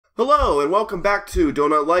Hello, and welcome back to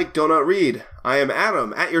Donut Like, Donut Read. I am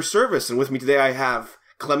Adam, at your service, and with me today I have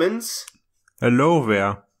Clemens. Hello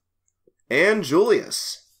there. And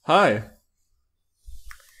Julius. Hi.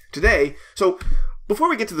 Today, so, before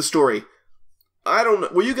we get to the story, I don't know,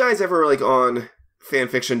 were you guys ever, on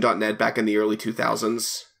fanfiction.net back in the early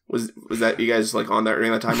 2000s? Was that, you guys, on that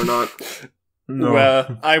during that time or not? No.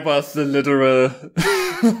 Well, I was a literal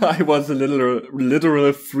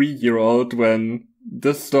 3-year-old when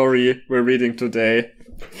this story we're reading today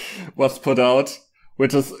was put out,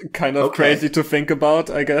 which is kind of crazy to think about,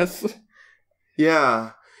 I guess.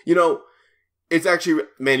 Yeah. You know, it's actually,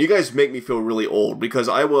 man, you guys make me feel really old because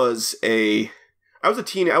I was a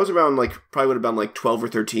teen. I was around probably would have been 12 or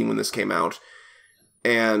 13 when this came out.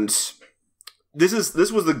 And this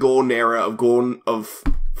was the golden era of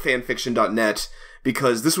fanfiction.net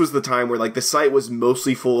because this was the time where the site was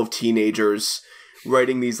mostly full of teenagers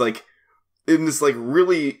writing these in this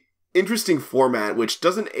really interesting format, which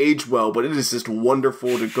doesn't age well, but it is just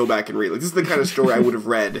wonderful to go back and read. This is the kind of story I would have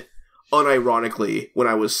read unironically when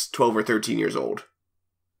I was 12 or 13 years old.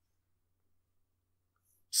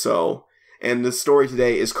 So, and the story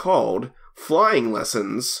today is called Flying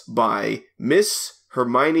Lessons by Miss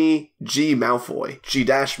Hermione G. Malfoy.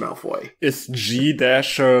 G-Malfoy. Is G-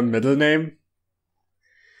 her middle name?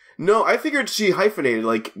 No, I figured she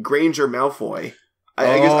hyphenated, Granger Malfoy.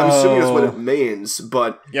 I guess I'm assuming that's what it means,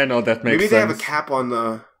 but yeah, no, that makes maybe sense. They have a cap on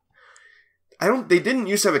the. They didn't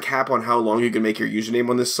used to have a cap on how long you could make your username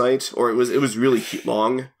on this site, or it was really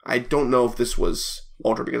long. I don't know if this was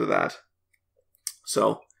altered because of that.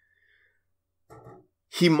 So,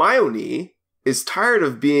 Hermione is tired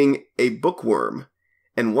of being a bookworm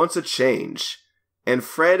and wants a change, and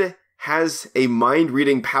Fred has a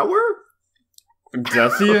mind-reading power?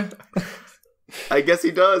 Does he? I guess he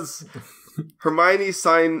does. Hermione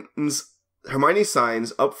signs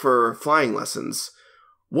up for flying lessons.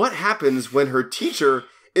 What happens when her teacher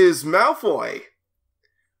is Malfoy?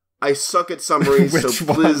 I suck at summaries,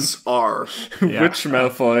 so please R. Yeah. Which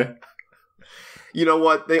Malfoy? You know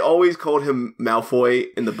what? They always called him Malfoy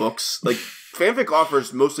in the books. Fanfic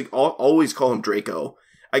authors mostly always call him Draco.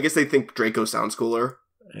 I guess they think Draco sounds cooler.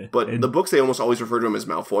 But in the books, they almost always refer to him as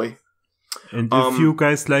Malfoy. And if you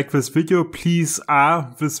guys like this video, please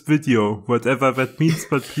this video. Whatever that means,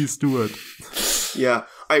 but please do it. Yeah.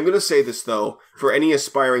 I'm going to say this, though, for any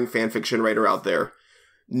aspiring fanfiction writer out there.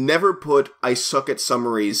 Never put I suck at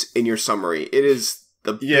summaries in your summary. It is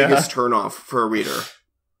the biggest turnoff for a reader.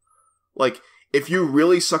 If you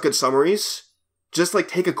really suck at summaries, just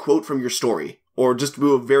take a quote from your story. Or just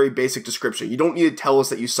do a very basic description. You don't need to tell us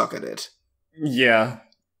that you suck at it. Yeah.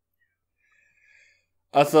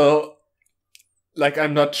 Also,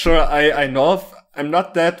 I'm not sure I know of, I'm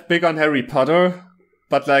not that big on Harry Potter,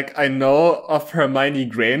 but I know of Hermione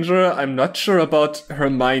Granger. I'm not sure about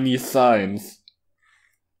Hermione Signs.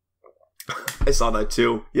 I saw that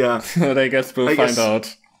too, yeah. But I guess we'll find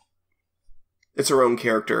out. It's her own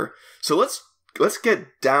character. So let's get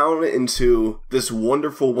down into this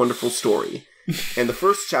wonderful, wonderful story. And the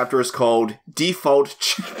first chapter is called Default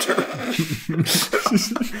Chapter.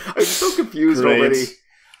 I'm so confused already.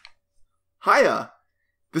 Hiya,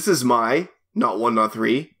 this is my, not 1, not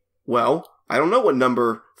 3. Well, I don't know what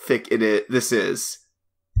number fic this is.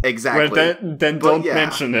 Exactly. Well, then don't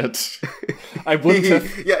mention it. I wouldn't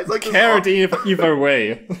have cared either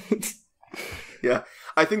way. Yeah,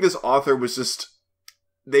 I think this author was just,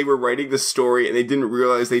 they were writing this story and they didn't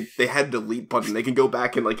realize they had a delete button. They can go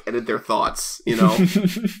back and edit their thoughts, you know?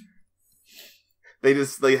 They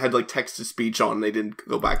had text to speech on. They didn't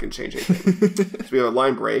go back and change anything. So we have a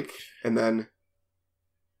line break, and then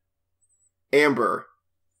Amber.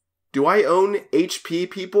 Do I own HP,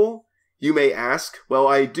 people? You may ask. Well,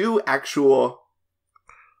 I do, actual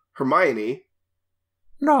Hermione.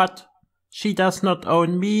 Not. She does not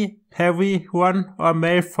own me, Harry, Ron, or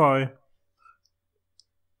Malfoy.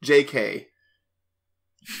 JK.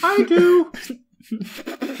 I do.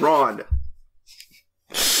 Ron.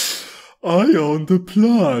 I own the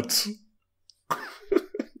plot.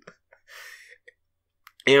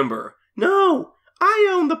 Amber. No, I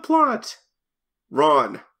own the plot.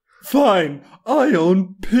 Ron. Fine, I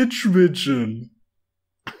own Pitchvision.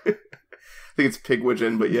 I think it's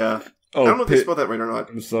Pigwigeon, but yeah. Oh, I don't know if they spelled that right or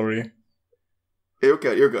not. I'm sorry. You're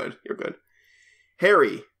good, you're good, you're good.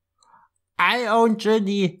 Harry. I own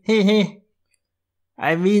Jenny, hehe.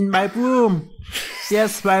 I mean my broom.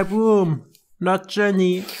 Yes, my broom, not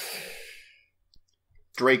Jenny.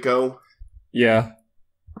 Draco. Yeah.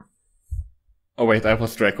 Oh wait, I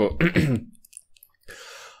was Draco.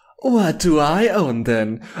 What do I own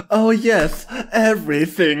then? Oh yes,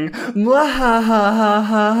 everything.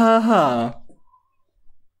 Mwahahahahaha.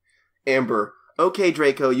 Amber, okay,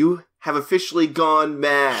 Draco, you have officially gone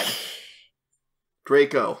mad.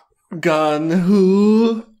 Draco. Gone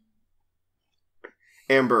who?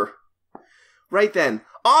 Amber. Right then,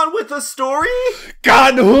 on with the story!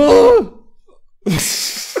 Gone who?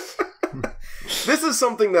 This is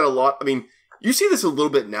something that you see this a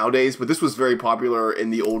little bit nowadays, but this was very popular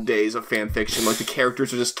in the old days of fan fiction. Like, the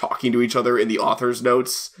characters are just talking to each other in the author's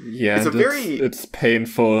notes. Yeah, it's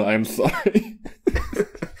painful, I'm sorry.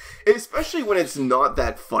 Especially when it's not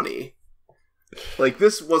that funny. Like,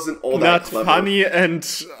 this wasn't all that clever. Not funny, and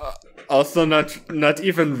also not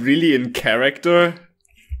even really in character.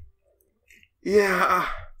 Yeah.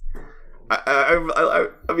 I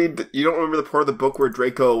mean, you don't remember the part of the book where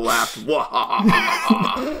Draco laughed?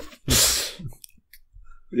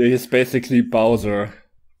 He's basically Bowser.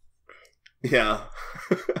 Yeah.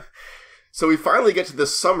 So we finally get to the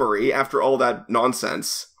summary after all that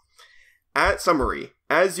nonsense. At summary,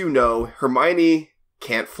 as you know, Hermione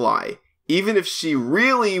can't fly, even if she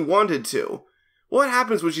really wanted to. What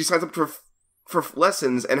happens when she signs up for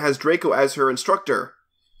lessons and has Draco as her instructor?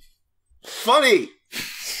 Funny!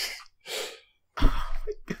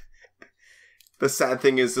 The sad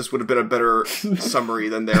thing is, this would have been a better summary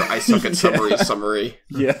than their I suck at summary.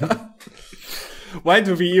 Yeah. Why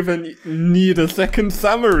do we even need a second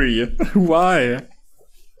summary? Why?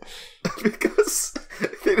 Because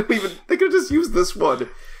they could just use this one.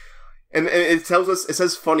 And it tells us, it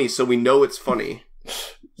says funny, so we know it's funny.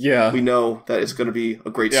 Yeah. We know that it's going to be a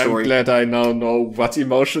great story. I'm glad I now know what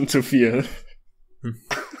emotion to feel.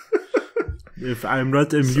 If I'm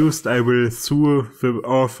not amused, I will sue the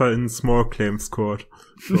author in small claims court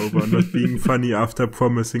over not being funny after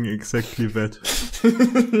promising exactly that.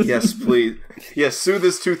 Yes, please. Yes, sue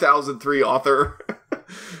this 2003 author.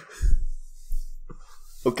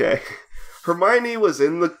 Okay. Hermione was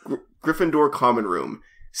in the Gryffindor common room,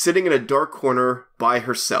 sitting in a dark corner by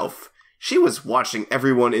herself. She was watching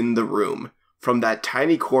everyone in the room. From that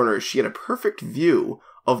tiny corner, she had a perfect view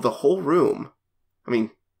of the whole room. I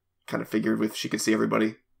mean, kind of figured if she could see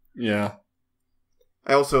everybody. Yeah.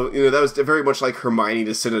 I also, that was very much like Hermione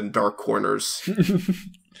to sit in dark corners.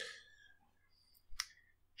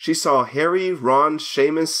 She saw Harry, Ron,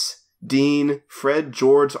 Seamus, Dean, Fred,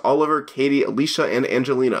 George, Oliver, Katie, Alicia, and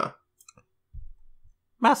Angelina.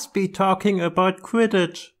 Must be talking about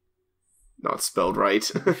Quidditch. Not spelled right.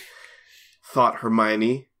 Thought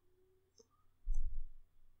Hermione.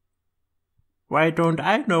 Why don't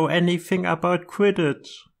I know anything about Quidditch?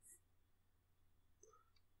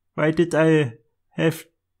 Why did I have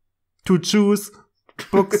to choose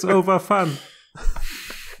books over fun?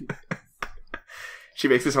 She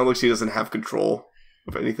makes it sound like she doesn't have control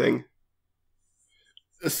of anything.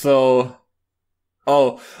 So...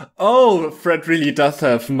 Fred really does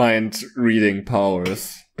have mind-reading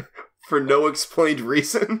powers. For no explained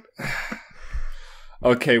reason?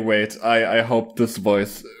 Okay, wait. I hope this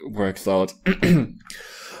voice works out.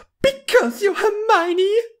 Because you're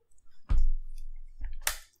Hermione!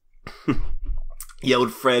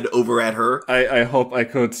 Yelled Fred over at her. I hope I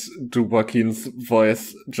could do Joaquin's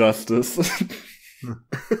voice justice.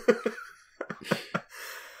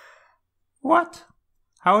 What?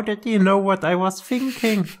 How did he know what I was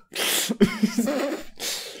thinking?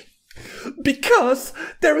 Because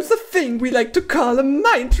there is a thing we like to call a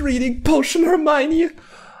mind-reading potion, Hermione.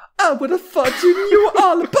 I would have thought you knew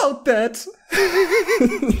all about that.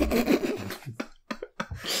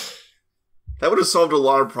 That would have solved a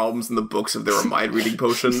lot of problems in the books if there were mind-reading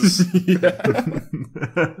potions. Yeah.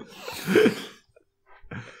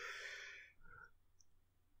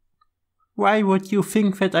 Why would you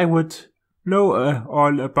think that I would know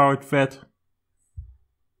all about that?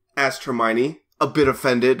 Asked Hermione, a bit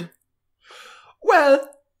offended.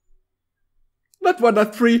 Well, not one,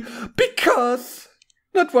 not three, because...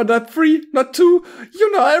 Not one, not three, not two,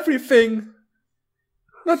 you know everything.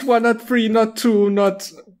 Not one, not three, not two,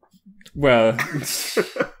 not... Well,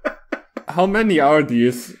 how many are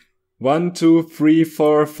these? 1, 2, 3,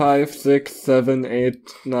 4, 5, 6, 7,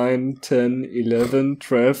 8, 9, 10, 11,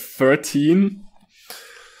 12, 13?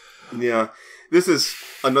 Yeah. This is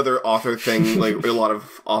another author thing. Like, a lot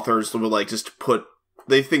of authors will, just put...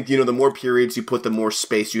 They think, the more periods you put, the more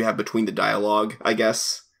space you have between the dialogue, I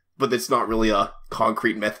guess. But it's not really a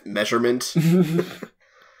concrete measurement.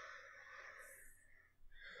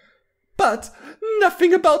 But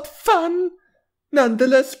nothing about fun.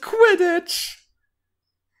 Nonetheless, Quidditch.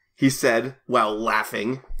 He said, while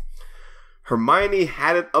laughing. Hermione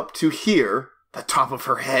had it up to here, the top of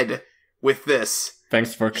her head, with this.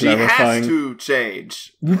 Thanks for She clarifying. has to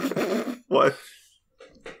change. What?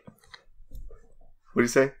 What do you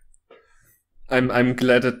say? I'm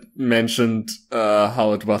glad it mentioned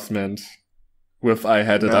how it was meant. With I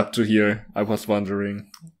had it up to here, I was wondering.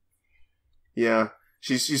 Yeah,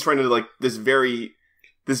 she's trying to like this very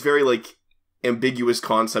like ambiguous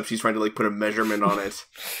concept. She's trying to like put a measurement on it.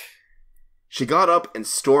 She got up and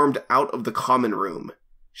stormed out of the common room.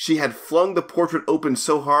 She had flung the portrait open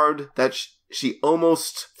so hard that she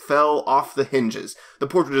almost fell off the hinges. The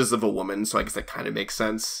portrait is of a woman, so I guess that kind of makes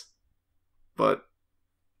sense. But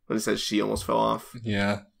when it says she almost fell off.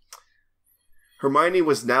 Yeah. Hermione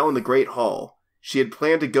was now in the Great Hall. She had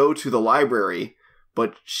planned to go to the library,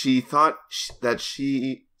 but she thought that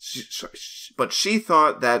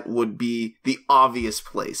that would be the obvious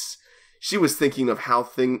place. She was thinking of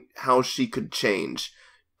how she could change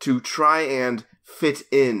to try and fit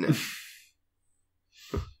in.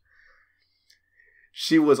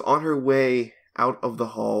 She was on her way out of the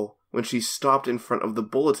hall when she stopped in front of the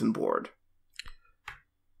bulletin board.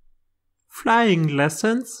 Flying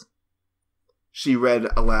lessons? She read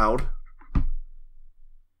aloud.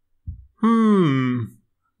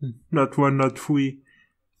 Not one, not three.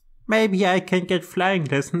 Maybe I can get flying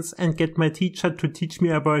lessons and get my teacher to teach me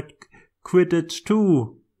about Quidditch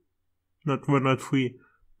too. Not one, not three.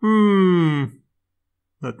 Not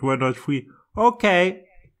one, not three. Okay.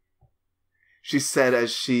 She said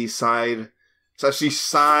as she sighed. So she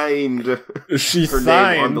signed Her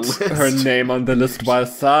name on the list while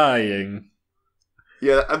sighing.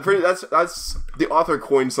 Yeah, I'm pretty. That's the author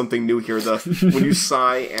coined something new here. When you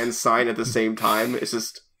sigh and sign at the same time, it's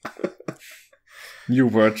just New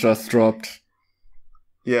word just dropped.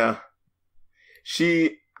 Yeah.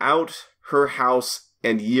 She out her house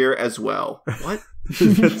and year as well. What?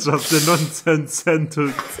 That's just a nonsense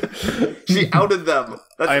sentence. She outed them.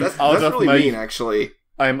 That's really mean, actually.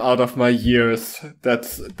 I'm out of my years.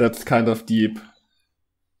 That's kind of deep.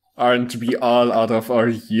 Aren't we all out of our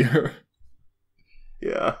year?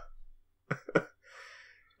 Yeah.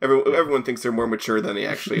 Everyone thinks they're more mature than they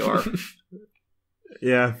actually are.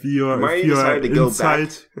 Yeah, you are decided to go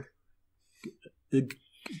inside. I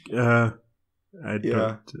Yeah.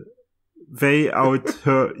 don't. Way out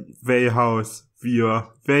her way house. We are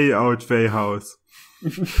way out way house.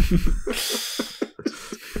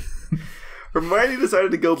 Hermione decided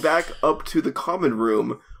to go back up to the common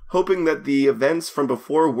room, hoping that the events from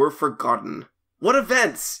before were forgotten. What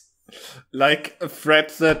events? Like Fred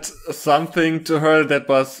said something to her that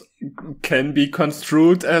can be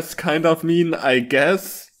construed as kind of mean, I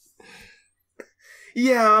guess.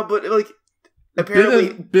 Yeah, but like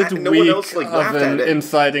apparently bit no weak one else like of laughed an at it.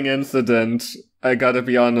 inciting incident. I gotta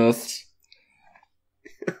be honest.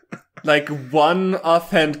 Like one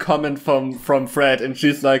offhand comment from Fred, and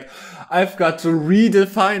she's like, "I've got to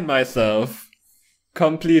redefine myself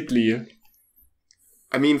completely."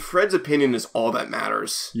 I mean, Fred's opinion is all that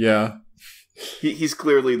matters. Yeah. He's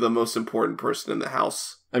clearly the most important person in the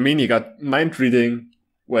house. I mean, he got mind reading.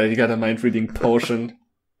 Well, he got a mind reading potion.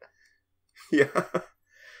 Yeah.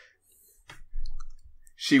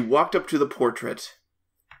 She walked up to the portrait.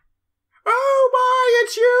 "Oh my,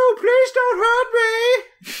 it's you! Please don't hurt me!"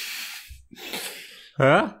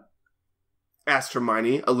 Huh? asked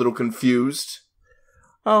Hermione, a little confused.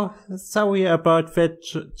 Oh, sorry about that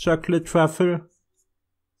chocolate truffle.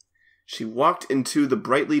 She walked into the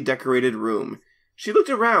brightly decorated room. She looked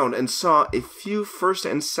around and saw a few first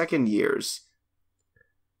and second years.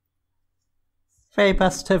 They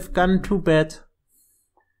must have gone to bed.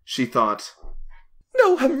 She thought.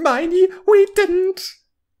 No, Hermione, we didn't,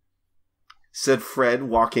 said Fred,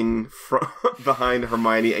 walking behind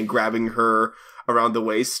Hermione and grabbing her around the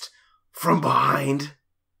waist. From behind?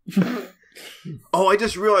 Oh, I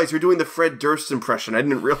just realized you're doing the Fred Durst impression. I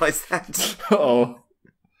didn't realize that. Oh.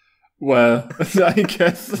 Well, I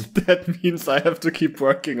guess that means I have to keep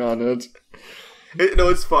working on it. No,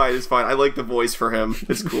 it's fine. It's fine. I like the voice for him.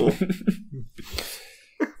 It's cool.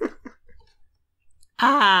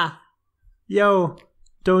 Yo,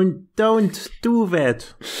 don't do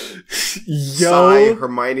that. Yo, Sigh,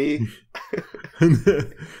 Hermione.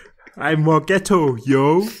 I'm more ghetto,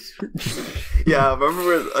 yo. Yeah,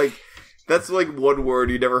 remember, like, that's like one word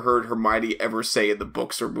you never heard Hermione ever say in the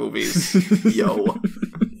books or movies. Yo.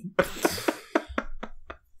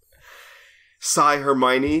 Sigh,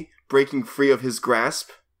 Hermione, breaking free of his grasp.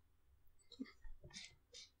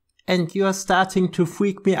 And you're starting to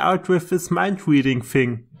freak me out with this mind-reading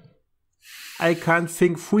thing. I can't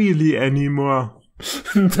think freely anymore.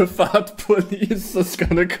 The fart police is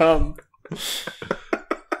gonna come.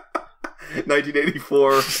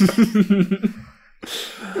 1984.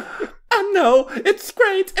 no, it's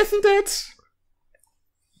great, isn't it?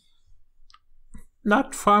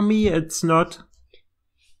 Not for me, it's not.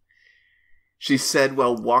 She said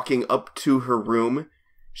while walking up to her room.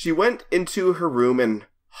 She went into her room and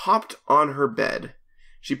hopped on her bed.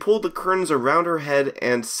 She pulled the curtains around her head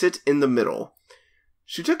and sit in the middle.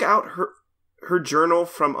 She took out her journal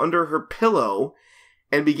from under her pillow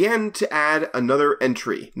and began to add another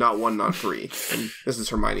entry. Not one, not three. And this is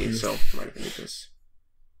Hermione, so Hermione can read this.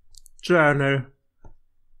 Journal.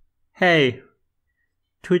 Hey,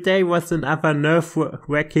 today was another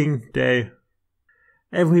nerve-wracking day.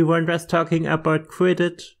 Everyone was talking about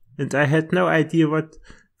Quidditch, and I had no idea what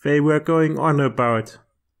they were going on about.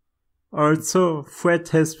 Also, Fred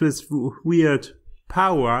has this weird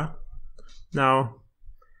power. Now,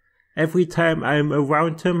 every time I'm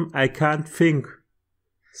around him, I can't think.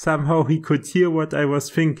 Somehow he could hear what I was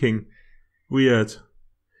thinking. Weird.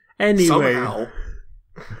 Anyway. Somehow.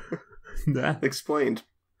 Explained.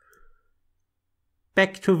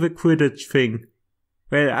 Back to the Quidditch thing.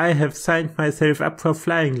 Well, I have signed myself up for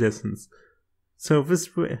flying lessons. So this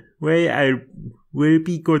way I will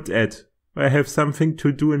be good at. I have something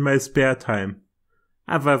to do in my spare time.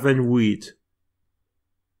 Other than read.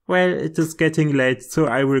 Well, it is getting late, so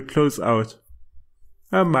I will close out.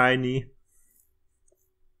 Hermione.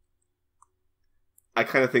 I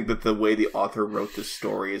kind of think that the way the author wrote this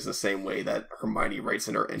story is the same way that Hermione writes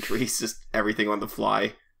in her entries, just everything on the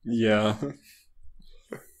fly. Yeah.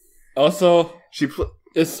 Also,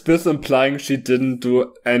 is this implying she didn't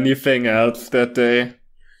do anything else that day?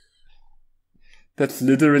 That's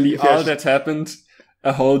literally all that happened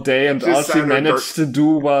a whole day, and all she managed to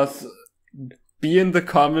do was be in the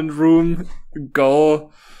common room, go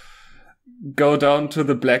down to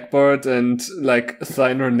the blackboard and, like,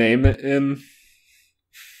 sign her name in.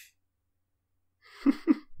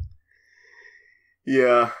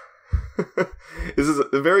 Yeah. This is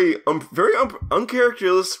a very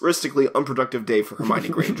uncharacteristically unproductive day for Hermione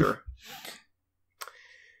Granger.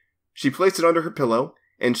 She placed it under her pillow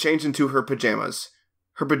and changed into her pajamas.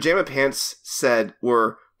 Her pajama pants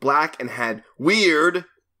were black and had weird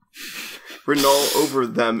written all over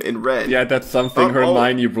them in red. Yeah, that's something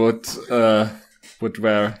Hermione would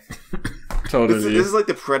wear. Totally. This is like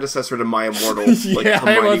the predecessor to My Immortal. Like yeah,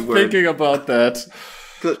 Hermione I was thinking about that.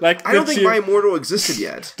 Like, I don't think My Immortal existed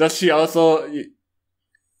yet. Does she also...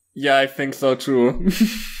 Yeah, I think so too.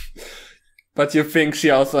 But you think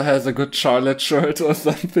she also has a good Charlotte shirt or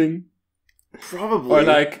something? Probably. Or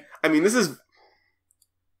like... I mean, this is...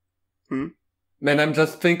 Man, I'm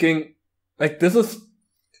just thinking... This is...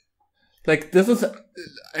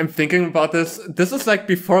 I'm thinking about this. This is like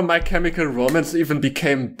before My Chemical Romance even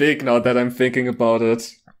became big, now that I'm thinking about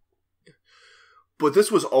it. But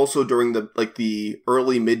this was also during the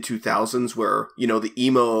early mid-2000s where, you know, the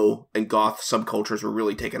emo and goth subcultures were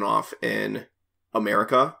really taken off in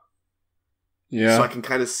America. Yeah. So I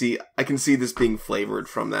can see this being flavored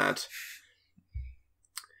from that.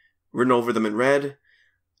 Written over them in red.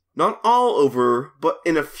 Not all over, but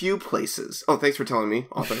in a few places. Oh, thanks for telling me,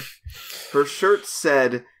 author. Her shirt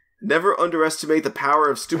said, "Never underestimate the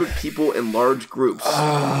power of stupid people in large groups."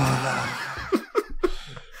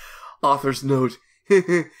 Author's note.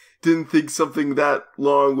 Didn't think something that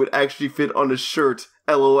long would actually fit on a shirt.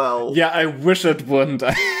 LOL. Yeah, I wish it wouldn't.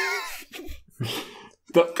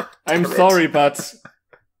 I'm sorry, but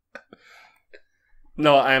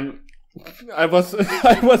no, I was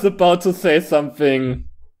about to say something.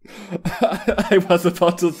 I was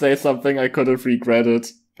about to say something I could have regretted.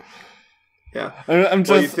 Yeah. I'm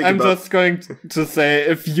just going to say,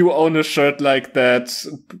 if you own a shirt like that,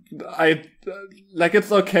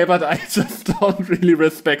 it's okay, but I just don't really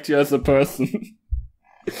respect you as a person.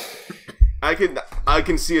 I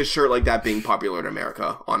can see a shirt like that being popular in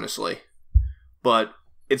America, honestly. But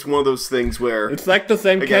it's one of those things where it's like the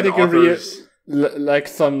same category, like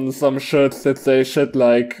some shirts that say shit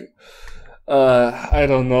like, I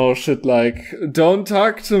don't know, shit like, "Don't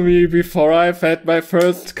talk to me before I've had my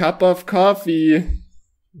first cup of coffee."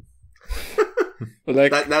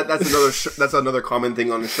 Like that's another common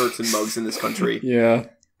thing on the shirts and mugs in this country. Yeah.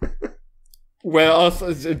 Well,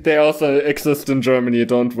 they also exist in Germany.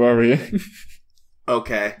 Don't worry.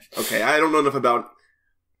 Okay. I don't know enough about.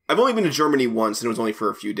 I've only been to Germany once, and it was only for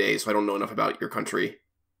a few days, so I don't know enough about your country.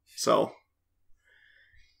 So.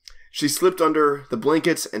 She slipped under the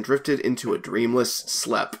blankets and drifted into a dreamless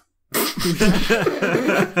sleep.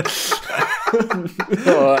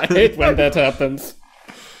 Oh, I hate when that happens.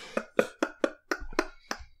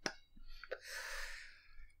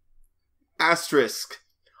 Asterisk.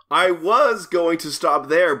 I was going to stop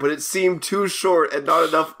there, but it seemed too short and not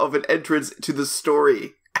enough of an entrance to the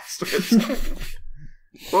story. next to it.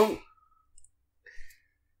 Well,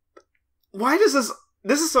 why does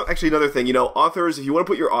this is actually another thing, authors, if you want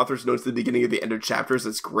to put your author's notes at the beginning or the end of chapters,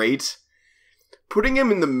 that's great. Putting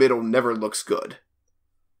him in the middle never looks good.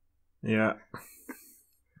 Yeah.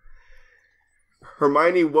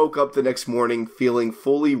 Hermione woke up the next morning feeling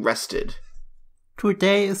fully rested.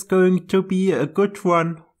 Today is going to be a good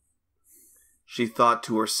one, she thought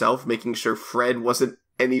to herself, making sure Fred wasn't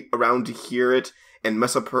around to hear it and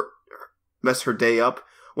mess her day up.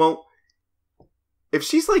 Well, if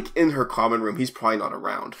she's in her common room, he's probably not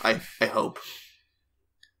around. I hope.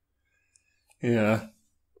 Yeah.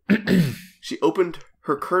 She opened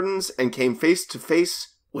her curtains and came face to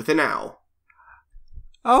face with an owl.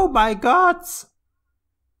 Oh my gods!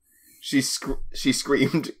 She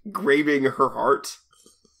screamed, grabbing her heart.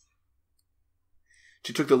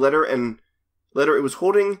 She took the letter it was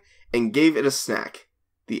holding and gave it a snack.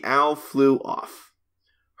 The owl flew off.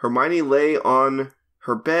 Hermione lay on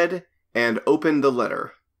her bed and opened the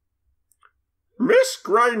letter. Miss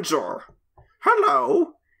Granger,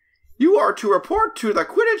 hello. You are to report to the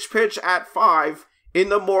Quidditch pitch at 5 in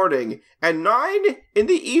the morning and 9 in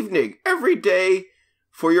the evening every day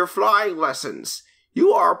for your flying lessons.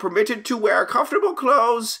 You are permitted to wear comfortable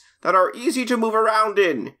clothes that are easy to move around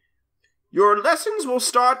in. Your lessons will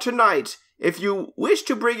start tonight. If you wish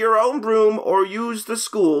to bring your own broom or use the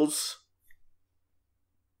school's.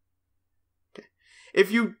 Okay. If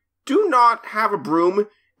you do not have a broom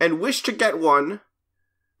and wish to get one,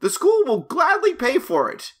 the school will gladly pay for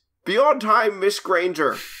it. Be on time, Miss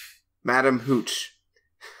Granger. Madam Hooch.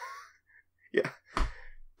 Yeah.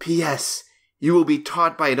 P.S. You will be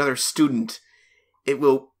taught by another student. I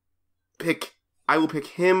will pick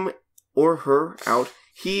him or her out.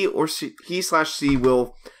 He/she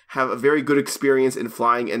will have a very good experience in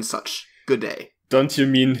flying and such. Good day. Don't you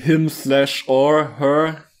mean him/or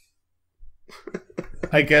her?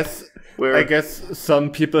 I guess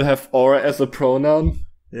some people have or as a pronoun.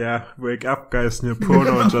 Yeah, wake up, guys. New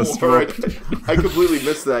pronoun just dropped. I completely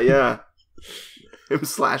missed that, yeah.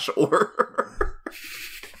 Him/or.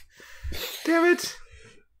 Damn it.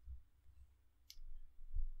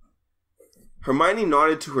 Hermione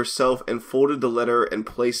nodded to herself and folded the letter and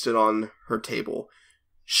placed it on her table.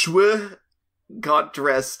 Shwe got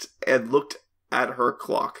dressed and looked at her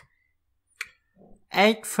clock.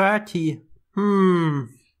 8:30.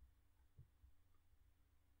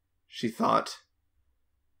 She thought.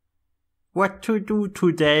 What to do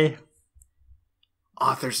today?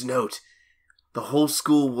 Author's note. The whole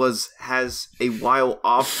school has a while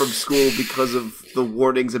off from school because of the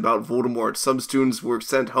warnings about Voldemort. Some students were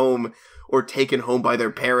sent home or taken home by their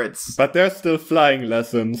parents. But they're still flying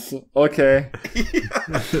lessons. Okay.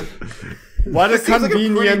 What a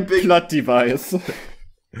convenient plot device.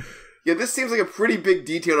 Yeah, this seems like a pretty big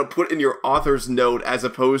detail to put in your author's note as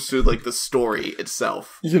opposed to the story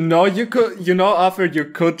itself. Arthur, you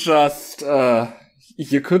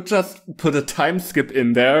could just put a time skip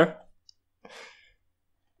in there.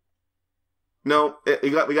 No, we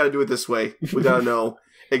got to do it this way. We got to know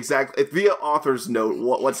exactly via author's note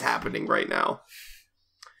what's happening right now.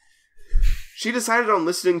 She decided on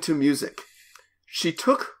listening to music. She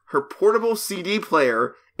took her portable CD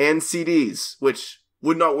player and CDs, which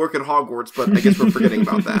would not work at Hogwarts, but I guess we're forgetting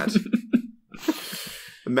about that.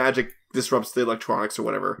 The magic disrupts the electronics or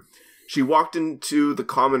whatever. She walked into the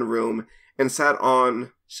common room and sat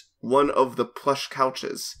on one of the plush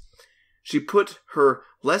couches. She put her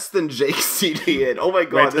Less Than Jake CD in. Oh my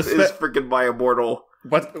god, this is freaking My Immortal.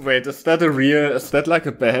 What? Wait, is that like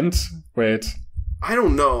a band? Wait. I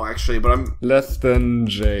don't know, actually, but I'm... Less Than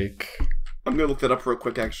Jake. I'm gonna look that up real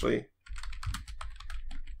quick, actually.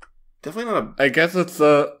 Definitely not a... I guess it's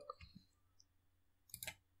a...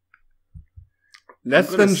 Less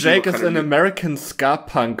Than Jake is an American ska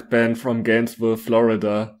punk band from Gainesville,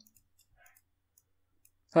 Florida.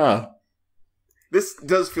 Huh. This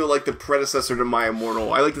does feel like the predecessor to My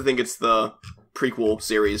Immortal. I like to think it's the prequel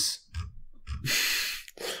series.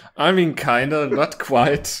 I mean, kinda, not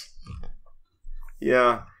quite.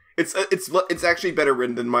 Yeah. It's actually better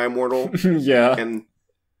written than My Immortal. Yeah. And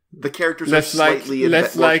the characters are slightly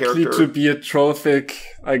less likely to be a tropic,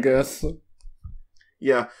 I guess.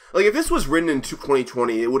 Yeah. If this was written in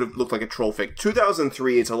 2020, it would have looked like a trollfic.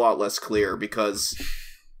 2003, it's a lot less clear because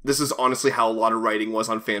this is honestly how a lot of writing was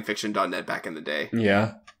on fanfiction.net back in the day.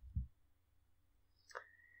 Yeah.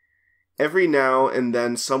 Every now and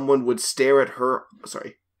then, someone would stare at her...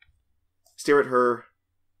 Sorry,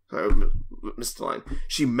 I missed the line.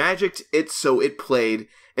 She magicked it so it played,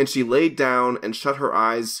 and she laid down and shut her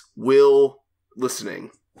eyes, listening.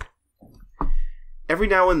 Every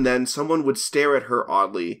now and then, someone would stare at her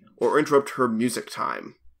oddly or interrupt her music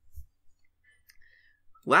time.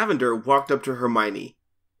 Lavender walked up to Hermione.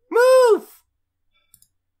 Move!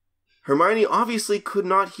 Hermione obviously could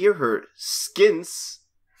not hear her, since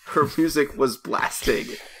her music was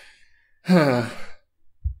blasting.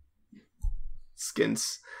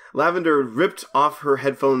 Skins. Lavender ripped her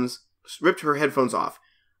headphones off.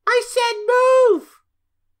 I said move!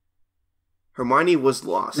 Hermione was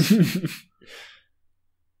lost.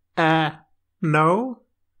 No?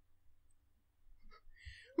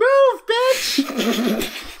 Move, bitch!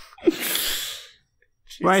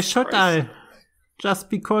 Why should I?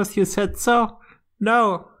 Just because you said so?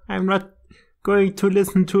 No, I'm not going to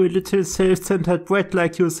listen to a little self-centered brat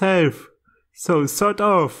like yourself. So sort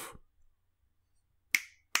of.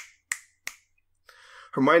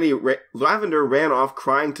 Lavender ran off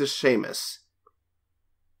crying to Seamus.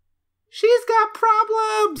 She's got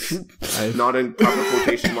problems! Not in proper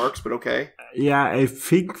quotation marks, but okay. Yeah, I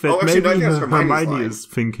think that maybe Hermione is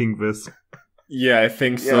thinking this. Yeah, I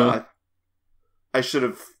think so. Yeah, I should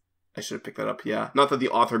have picked that up, yeah. Not that the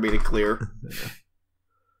author made it clear.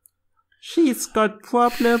 She's got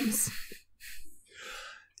problems.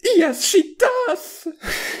 Yes, she does!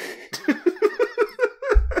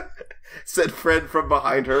 Said Fred from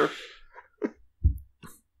behind her.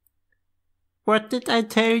 What did I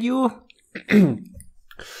tell you?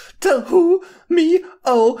 Tell who? Me?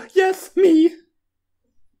 Oh, yes, me!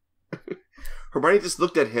 Hermione just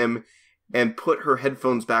looked at him and put her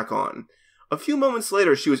headphones back on. A few moments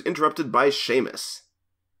later, she was interrupted by Seamus.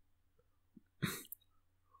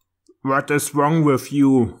 What is wrong with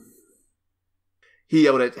you? He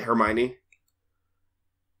yelled at Hermione.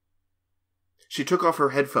 She took off her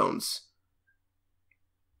headphones.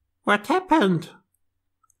 What happened?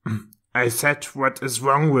 I said, what is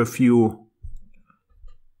wrong with you?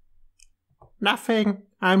 Nothing.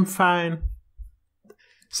 I'm fine.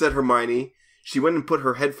 Said Hermione. She went and put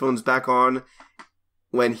her headphones back on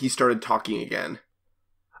when he started talking again.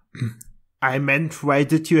 I meant, why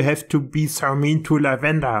did you have to be so mean to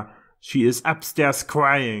Lavender? She is upstairs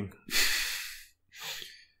crying.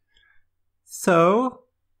 So?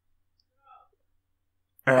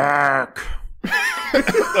 Urgh.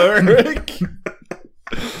 Urgh.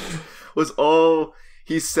 Was all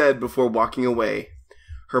he said before walking away.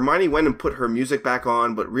 Hermione went and put her music back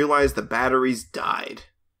on, but realized the batteries died.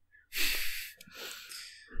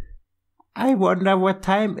 I wonder what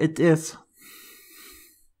time it is.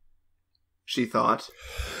 She thought.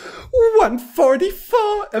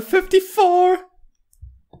 1:44, 54.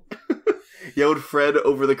 Yelled Fred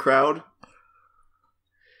over the crowd.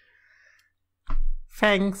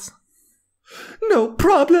 Thanks. No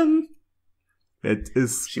problem.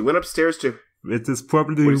 She went upstairs to... It is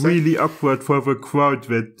probably really awkward for the crowd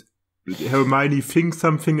that Hermione thinks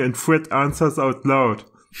something and Fred answers out loud.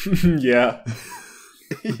 Yeah.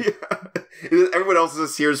 Yeah. Everyone else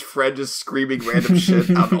just hears Fred just screaming random shit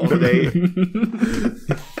out all day.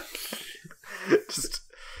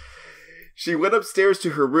 She went upstairs to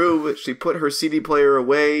her room. She put her CD player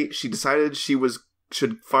away. She decided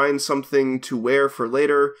should find something to wear for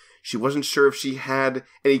later. She wasn't sure if she had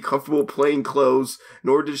any comfortable plain clothes,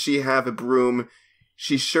 nor did she have a broom.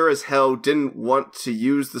 She sure as hell didn't want to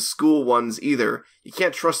use the school ones either. You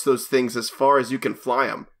can't trust those things as far as you can fly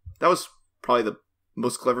them. That was probably the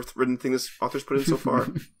most clever written thing this author's put in so far.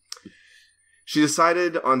 She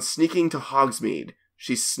decided on sneaking to Hogsmeade.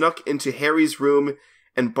 She snuck into Harry's room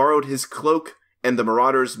and borrowed his cloak and the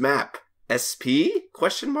Marauder's map. SP?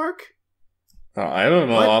 Question mark? Oh, I don't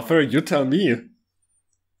know, author. You tell me.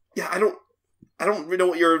 Yeah, I don't really know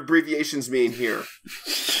what your abbreviations mean here.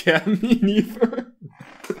 Yeah, me neither.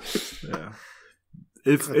 Yeah.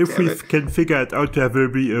 If we can figure it out, there will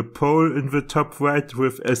be a poll in the top right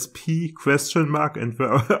with SP question mark, and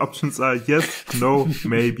the options are yes, no,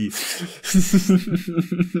 maybe.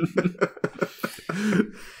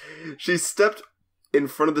 She stepped in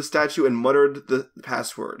front of the statue and muttered the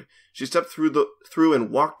password. She stepped through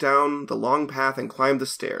and walked down the long path and climbed the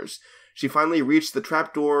stairs. She finally reached the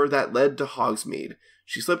trapdoor that led to Hogsmeade.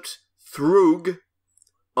 She slipped through,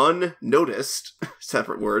 unnoticed,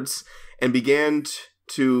 separate words, and began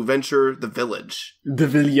to venture the village. The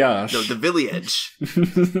village. No, the village.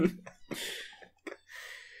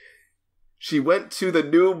 She went to the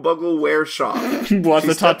new Muggle-ware shop. Was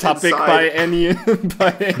it a topic by any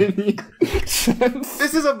chance?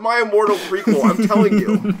 This is a My Immortal prequel, I'm telling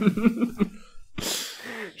you.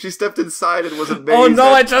 She stepped inside and was amazed. Oh no,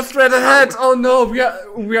 I just read ahead. Oh no,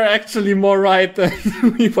 we are actually more right than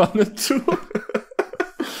we wanted to.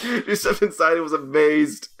 She stepped inside and was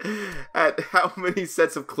amazed at how many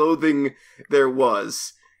sets of clothing there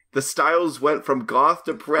was. The styles went from goth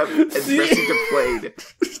to prep and dressy to plaid.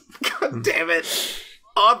 God damn it.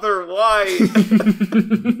 Author, why?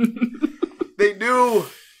 They knew.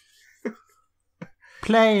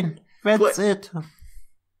 Plain. That's it.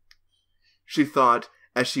 She thought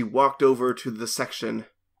as she walked over to the section.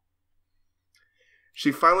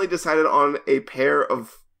 She finally decided on a pair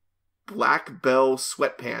of black bell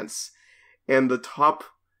sweatpants, and the top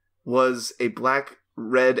was a black,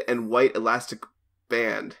 red, and white elastic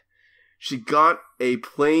band. She got a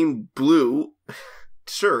plain blue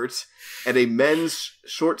shirt and a men's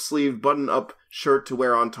short-sleeved button-up shirt to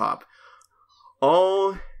wear on top.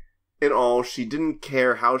 All in all, she didn't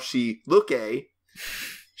care how she looked.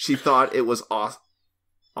 She thought it was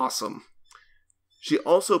awesome. She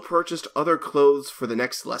also purchased other clothes for the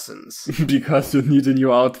next lessons. Because you need a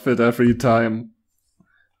new outfit every time.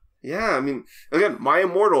 Yeah, I mean, again, My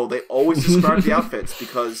Immortal, they always describe the outfits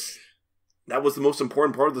because that was the most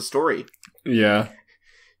important part of the story. Yeah.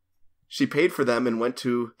 She paid for them and went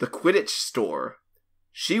to the Quidditch store.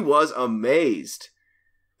 She was amazed.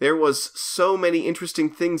 There was so many interesting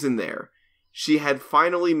things in there. She had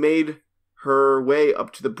finally made her way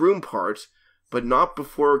up to the broom part, but not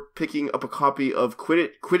before picking up a copy of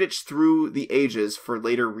Quidditch Through the Ages for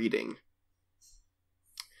later reading.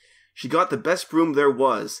 She got the best broom there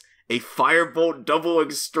was, a Firebolt Double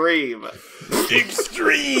Extreme.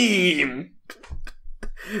 Extreme!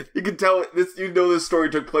 You can tell this. You know this story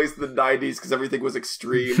took place in the 90s because everything was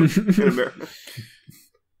extreme in America.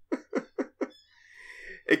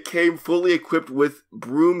 It came fully equipped with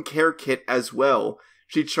broom care kit as well.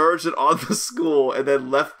 She charged it on the school and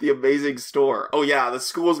then left the amazing store. Oh yeah, the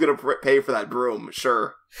school's gonna pay for that broom,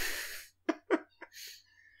 sure.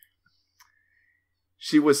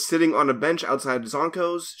 She was sitting on a bench outside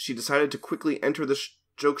Zonko's. She decided to quickly enter the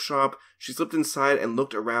joke shop. She slipped inside and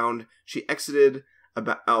looked around. She exited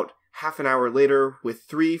about half an hour later with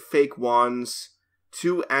 3 fake wands,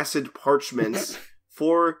 2 acid parchments,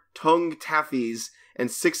 4 tongue taffies, and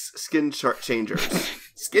 6 skin changers.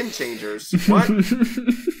 Skin changers? What?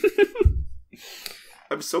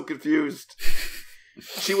 I'm so confused.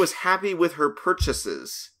 She was happy with her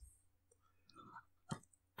purchases.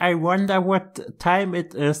 I wonder what time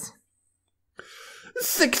it is.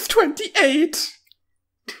 6:28!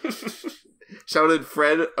 Shouted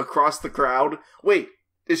Fred across the crowd. Wait,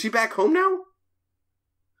 is she back home now?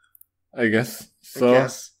 I guess so. I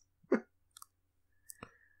guess.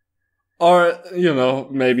 Or, you know,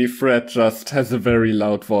 maybe Fred just has a very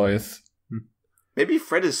loud voice. Maybe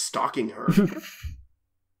Fred is stalking her.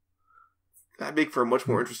 That'd make for a much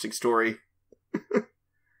more interesting story.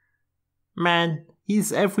 Man,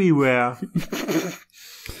 he's everywhere.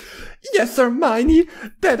 Yes, Hermione,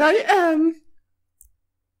 that I am!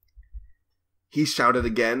 He shouted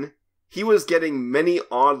again. He was getting many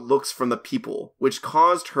odd looks from the people, which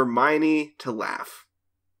caused Hermione to laugh.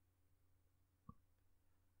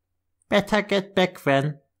 Better get back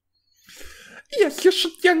then. Yes, you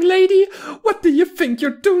should, young lady. What do you think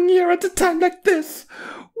you're doing here at a time like this?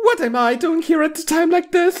 What am I doing here at a time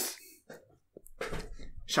like this?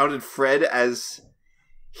 Shouted Fred as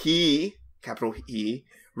he, capital E,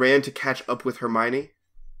 ran to catch up with Hermione.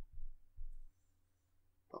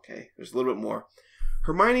 Okay, there's a little bit more.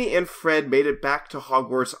 Hermione and Fred made it back to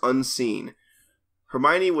Hogwarts unseen.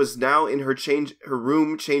 Hermione was now in her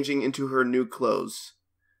room changing into her new clothes.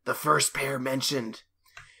 The first pair mentioned.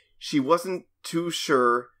 She wasn't too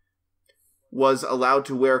sure was allowed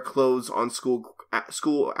to wear clothes on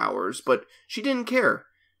school hours, but she didn't care.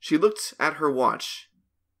 She looked at her watch.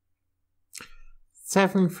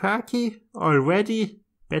 7:30 already?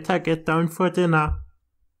 Better get down for dinner.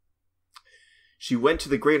 She went to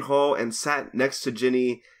the Great Hall and sat next to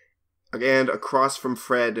Ginny and across from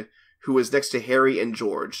Fred, who was next to Harry and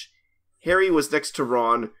George. Harry was next to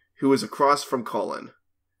Ron, who was across from Colin.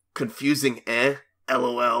 Confusing, eh?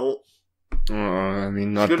 LOL. I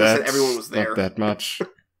mean, not Should have said everyone was there. Not that much.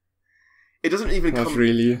 It doesn't even Not come...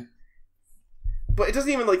 really. But it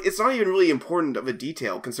doesn't even, it's not even really important of a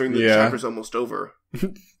detail, considering the chapter's almost over.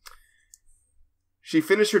 She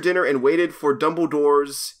finished her dinner and waited for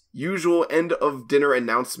Dumbledore's usual end-of-dinner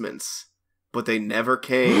announcements. But they never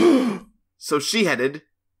came. So she headed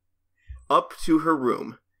up to her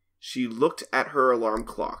room. She looked at her alarm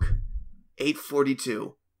clock.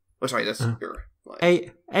 8:42. Oh, sorry, that's your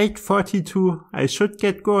line. 8:42. I should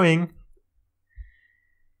get going.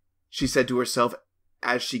 She said to herself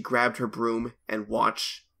as she grabbed her broom and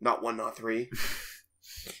watch. Not 1, not 3.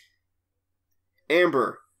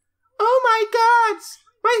 Amber. Oh my gods!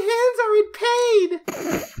 My hands are in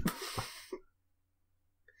pain!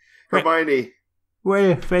 Hermione.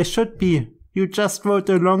 Well, they should be. You just wrote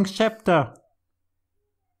a long chapter.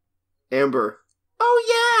 Amber. Oh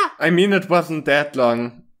yeah! I mean, it wasn't that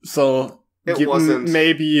long, so It wasn't.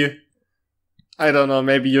 Maybe, I don't know,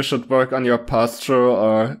 maybe you should work on your posture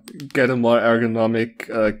or get a more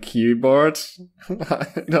ergonomic keyboard.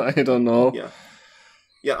 I don't know. Yeah.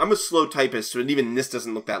 Yeah, I'm a slow typist, so even this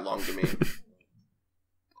doesn't look that long to me.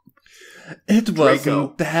 It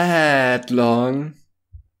wasn't Draco. that long.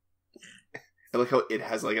 I like how it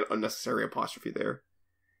has like an unnecessary apostrophe there.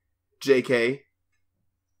 JK.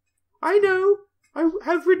 I know. I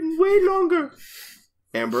have written way longer.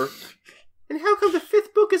 Amber. And how come the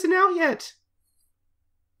 5th book isn't out yet?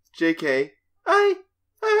 JK. I.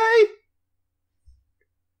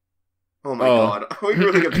 Oh my god. Are we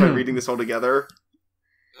really going to try reading this all together?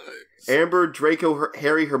 Amber, Draco,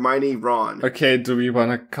 Harry, Hermione, Ron. Okay, do we want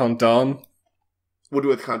to count down? We'll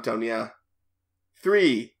do a countdown, yeah.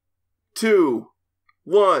 3, 2,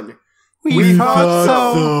 1. We thought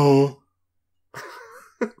so.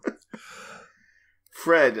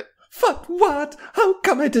 Fred. But what? How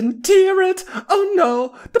come I didn't hear it? Oh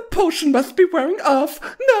no, the potion must be wearing off.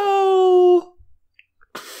 No!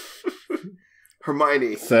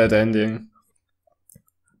 Hermione. Sad ending.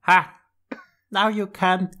 Ha! Now you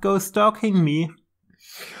can't go stalking me.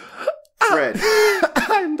 Fred.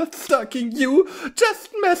 I'm not stalking you, just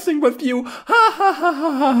messing with you. Ha ha ha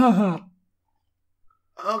ha ha ha.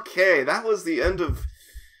 Okay, that was the end of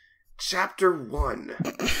Chapter 1.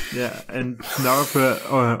 Yeah, and now the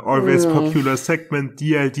always popular segment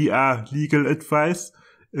DLDR, legal advice.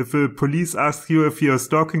 If the police ask you if you're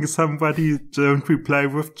stalking somebody, don't reply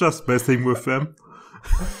with just messing with them.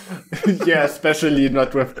 Yeah, especially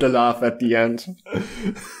not with the laugh at the end.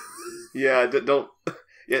 Yeah, don't.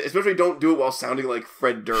 Yeah, especially don't do it while sounding like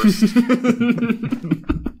Fred Durst.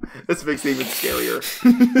 This makes it even scarier.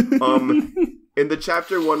 In the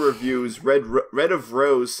Chapter 1 reviews, Red of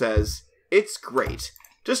Rose says, "It's great.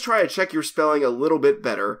 Just try to check your spelling a little bit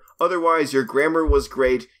better. Otherwise, your grammar was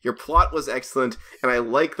great, your plot was excellent, and I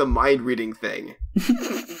like the mind-reading thing."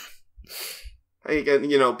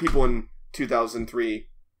 Again, people in 2003,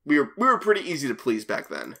 we were pretty easy to please back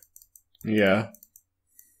then. Yeah.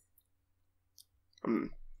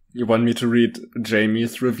 You want me to read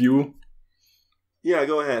Jamie's review? Yeah,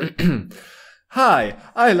 go ahead. Hi,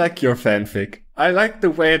 I like your fanfic. I like the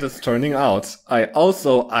way it is turning out. I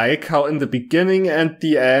also like how in the beginning and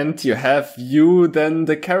the end you have you, then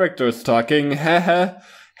the characters talking. Haha,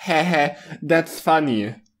 haha, that's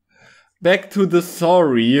funny. Back to the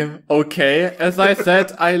story. Okay, as I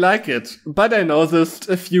said, I like it, but I noticed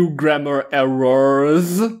a few grammar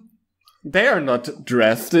errors. They are not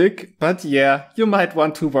drastic, but yeah, you might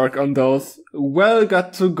want to work on those. Well,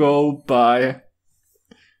 got to go, bye.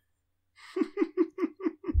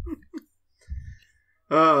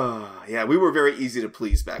 Oh, yeah, we were very easy to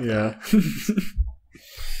please back then. Yeah.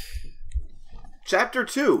 Chapter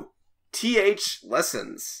 2, TH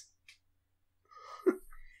Lessons.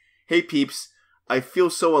 Hey peeps, I feel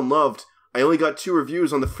so unloved. I only got 2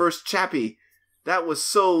 reviews on the first chappy. That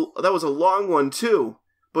was a long one too.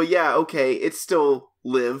 But yeah, okay, it's still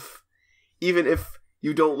live. Even if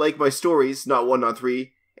you don't like my stories, not 1, not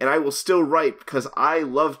 3, and I will still write because I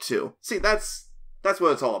love to. See, that's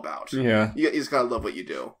what it's all about. Yeah. You just gotta love what you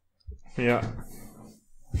do. Yeah.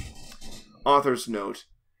 Author's note.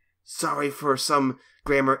 Sorry for some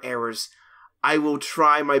grammar errors. I will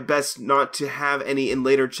try my best not to have any in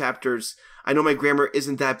later chapters. I know my grammar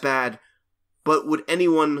isn't that bad. But would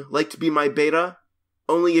anyone like to be my beta?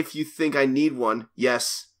 Only if you think I need one.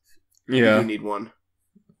 Yes. Yeah. You do need one.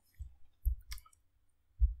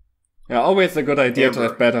 Yeah, always a good idea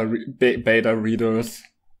Amber. to have beta readers.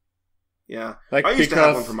 Yeah. Like, I used to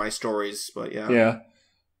have one for my stories, but yeah. Yeah.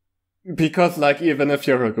 Because, like, even if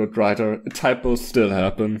you're a good writer, typos still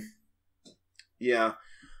happen. Yeah.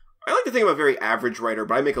 I like to think I'm a very average writer,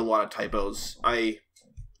 but I make a lot of typos. I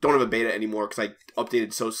don't have a beta anymore because I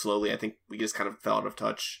updated so slowly. I think we just kind of fell out of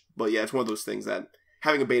touch. But yeah, it's one of those things that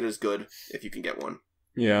having a beta is good if you can get one.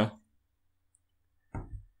 Yeah.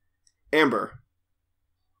 Amber.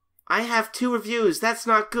 I have 2 reviews. That's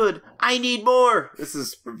not good. I need more. This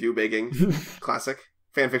is review begging. Classic.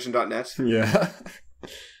 Fanfiction.net. Yeah.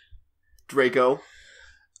 Draco.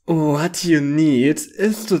 What you need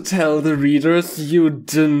is to tell the readers you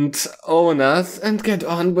didn't own us and get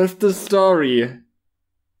on with the story.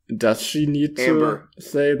 Does she need Amber. to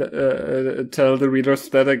say tell the readers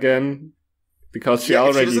that again? Because she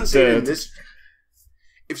already if she doesn't say it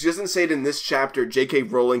did. if she doesn't say it in this chapter, J.K.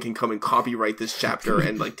 Rowling can come and copyright this chapter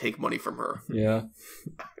and like take money from her. Yeah.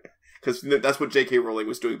 Because that's what J.K. Rowling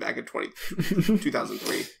was doing back in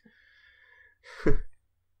 2003.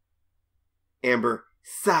 Amber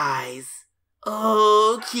sighs.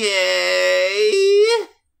 Okay.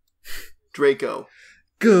 Draco.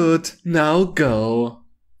 Good, now go.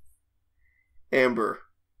 Amber.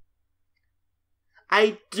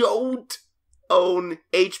 I don't own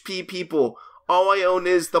HP people. All I own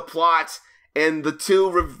is the plot and the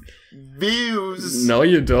 2 reviews. No,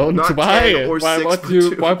 you don't. Not Why? 10 or Why 6 would per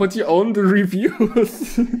you? 2. Why would you own the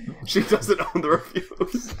reviews? She doesn't own the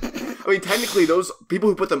reviews. I mean, technically, those people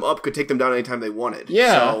who put them up could take them down anytime they wanted.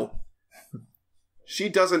 Yeah. So, she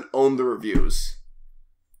doesn't own the reviews.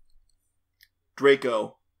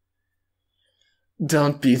 Draco.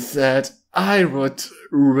 Don't be sad. I would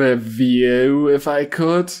review if I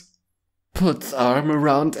could. Puts arm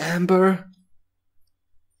around Amber.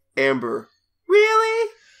 Amber. Really?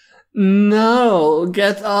 No,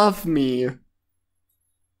 get off me.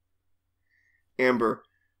 Amber.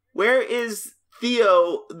 Where is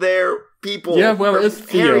Theo, their people? Yeah, where is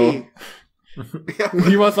Theo? Harry?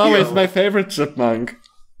 He was always Theo. my favorite chipmunk.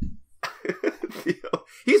 Theo.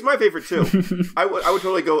 He's my favorite too. I would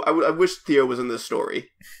totally go. I wish Theo was in this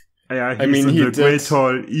story. Yeah, he's I mean, in he the did. Great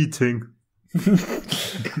Hall eating.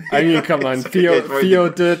 I mean, come on, Theo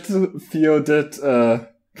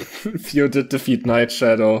did defeat Night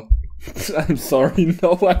Shadow. I'm sorry,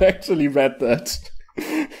 no one actually read that.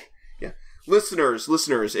 Yeah, listeners,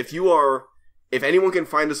 if anyone can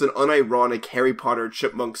find us an unironic Harry Potter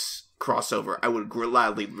Chipmunks crossover, I would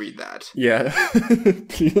gladly read that. Yeah,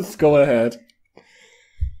 please go ahead.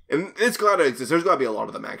 And it's gotta exist. There's gotta be a lot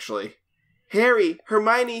of them, actually. Harry,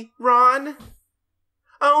 Hermione, Ron.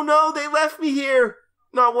 Oh no, they left me here.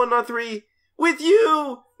 Not 1, not 3. With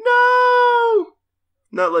you. No.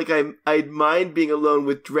 Not like I'd mind being alone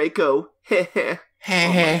with Draco. Oh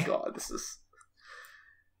my god, this is...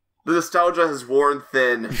 The nostalgia has worn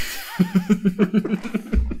thin.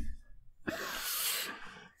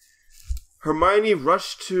 Hermione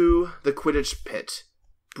rushed to the Quidditch pit,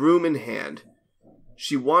 broom in hand.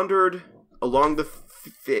 She wandered along the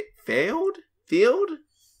field?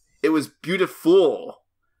 It was beautiful.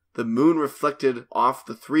 The moon reflected off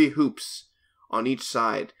the 3 hoops on each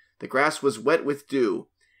side. The grass was wet with dew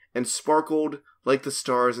and sparkled like the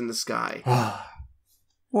stars in the sky.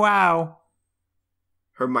 Wow.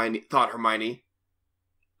 Thought Hermione.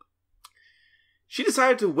 She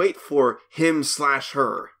decided to wait for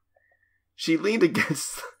him/her. She leaned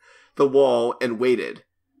against the wall and waited.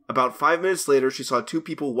 About 5 minutes later, she saw 2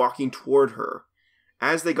 people walking toward her.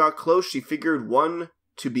 As they got close, she figured one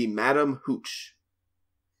to be Madame Hooch.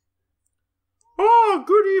 Ah,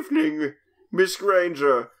 good evening, Miss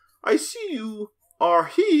Granger. I see you are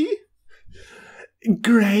he.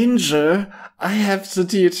 Granger? I have to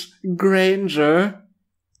teach Granger,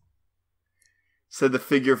 said the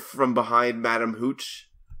figure from behind Madame Hooch.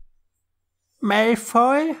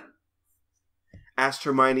 Malfoy? Asked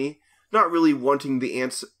Hermione, not really wanting the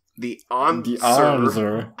answer. The answer. The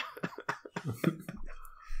answer.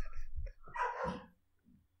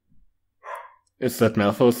 Is that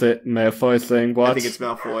Malfoy saying what? I think it's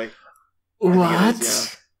Malfoy. What? It is,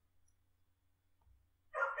 yeah.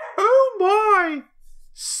 Oh my!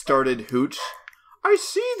 Started Hooch. I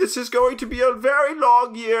see this is going to be a very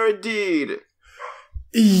long year indeed.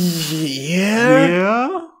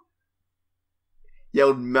 Yeah?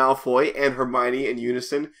 Yelled Malfoy and Hermione in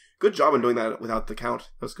unison. Good job on doing that without the count.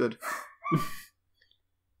 That was good.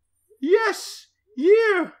 Yes,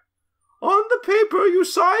 year. On the paper you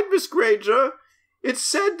signed, Miss Granger, it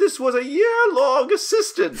said this was a year-long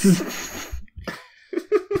assistance.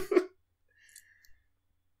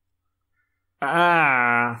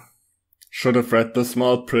 Should have read the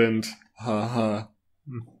small print. Haha.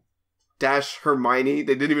 Dash Hermione.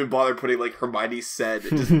 They didn't even bother putting like Hermione said.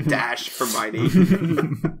 It just dash Hermione.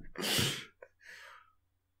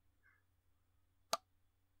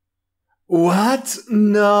 What?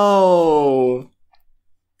 No.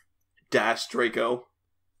 Dash Draco.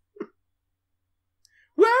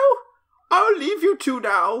 Well, I'll leave you two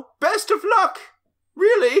now. Best of luck.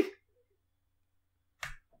 Really?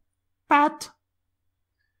 But...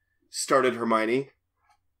 started Hermione.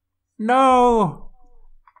 No!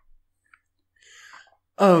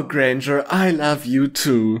 Oh, Granger, I love you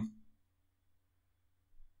too.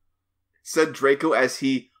 Said Draco as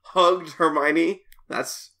he hugged Hermione.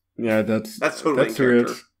 That's totally in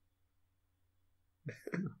character.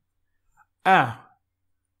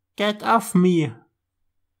 Get off me.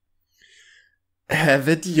 Have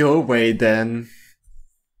it your way then.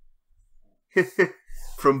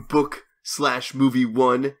 from book/movie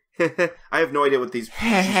 1. I have no idea what she's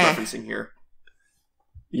referencing here.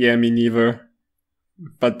 Yeah, me neither.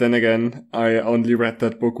 But then again, I only read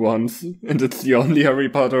that book once, and it's the only Harry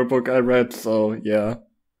Potter book I read, so yeah.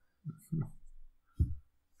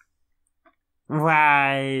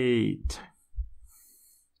 Right.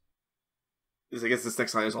 I guess this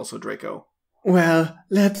next line is also Draco. Well,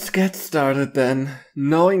 let's get started then.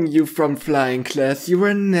 Knowing you from flying class, you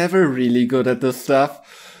were never really good at this stuff.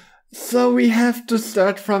 So we have to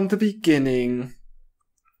start from the beginning.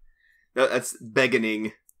 No, that's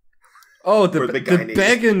beginning. Oh, the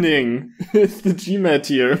beginning. It's the GMAT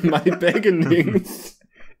here. My beginnings.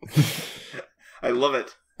 I love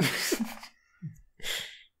it.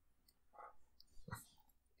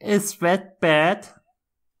 Is that bad?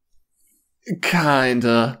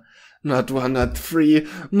 Kinda. Not one, not three.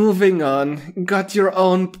 Moving on. Got your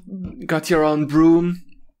own broom?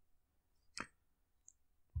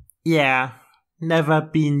 Yeah, never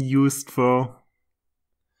been used for.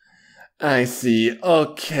 I see.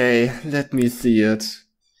 Okay, let me see it.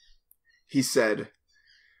 He said.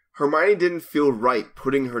 Hermione didn't feel right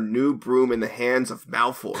putting her new broom in the hands of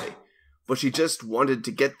Malfoy, but she just wanted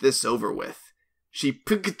to get this over with. She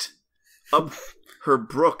picked up her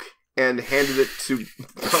brook and handed it to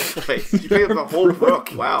Malfoy. She picked up the whole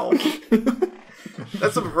brook. Wow.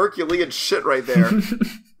 That's some Herculean shit right there.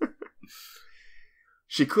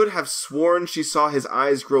 She could have sworn she saw his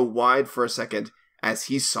eyes grow wide for a second as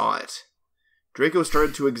he saw it. Draco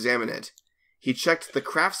started to examine it. He checked the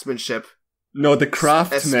craftsmanship. No, the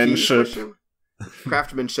craftsmanship.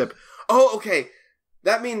 Craftsmanship. Oh, okay.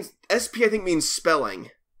 That means SP. I think means spelling.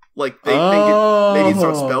 Like they think maybe it's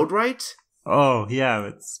not spelled right. Oh, yeah,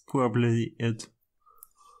 that's probably it.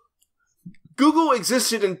 Google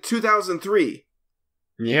existed in 2003.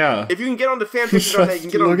 Yeah. If you can get onto fanfiction.net, you can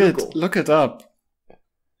get on Google. Look it up.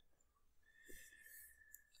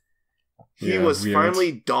 He was weird.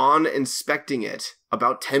 Finally Dawn inspecting it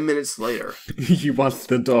about 10 minutes later. He was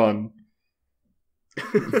the Dawn. It's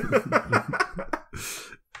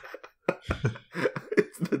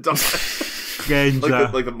the Dawn. Granger,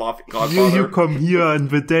 like the mafia godfather. Will you come here on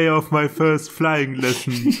the day of my first flying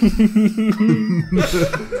lesson?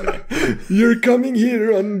 You're coming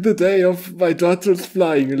here on the day of my daughter's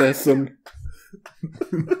flying lesson.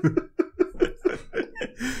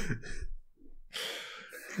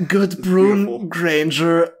 Good broom, beautiful.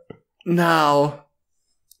 Granger. Now.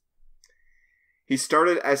 He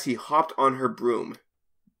started as he hopped on her broom.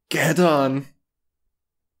 Get on,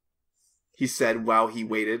 he said while he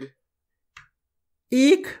waited.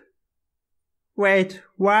 Eek! Wait,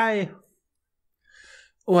 why?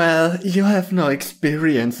 Well, you have no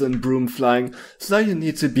experience in broom flying, so you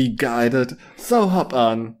need to be guided, so hop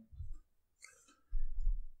on.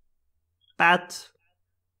 But,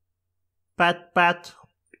 not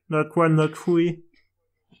one, not three.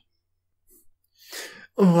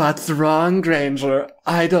 What's wrong, Granger?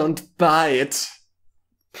 I don't buy it.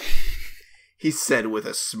 He said with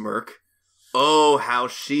a smirk. Oh, how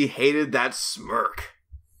she hated that smirk.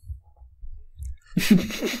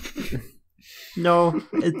 No,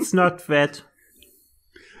 it's not that.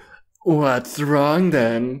 What's wrong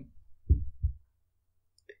then?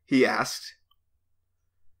 He asked.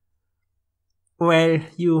 Well,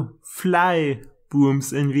 you fly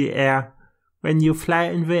brooms in the air. When you fly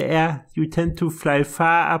in the air, you tend to fly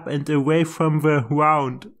far up and away from the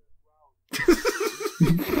ground.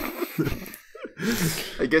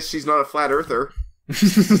 I guess she's not a flat earther.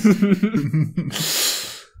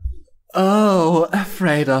 Oh,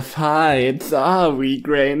 afraid of heights, are we,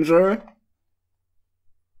 Granger?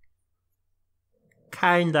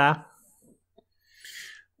 Kinda.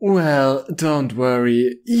 Well, don't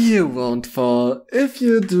worry, you won't fall. If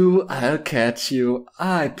you do, I'll catch you,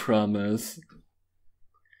 I promise.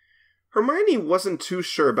 Hermione wasn't too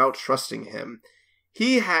sure about trusting him.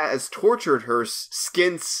 He has tortured her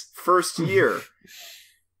since first year.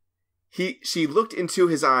 She looked into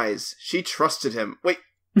his eyes. She trusted him. Wait,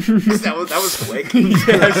 that was quick.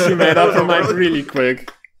 Yeah, she made up her mind really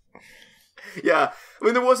quick. Yeah, I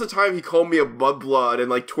mean, there was a time he called me a mudblood and,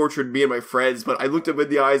 like, tortured me and my friends, but I looked him in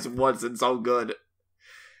the eyes once and it's all good.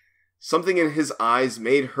 Something in his eyes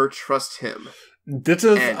made her trust him. Did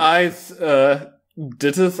his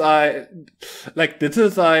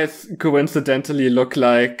eyes coincidentally look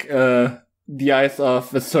like, the eyes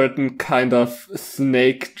of a certain kind of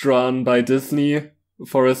snake drawn by Disney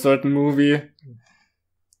for a certain movie?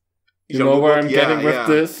 You know where I'm getting with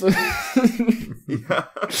this? Yeah.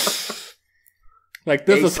 Like,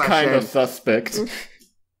 this is kind of suspect.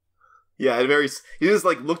 Yeah, he just,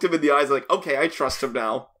 like, looked him in the eyes like, okay, I trust him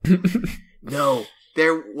now. No,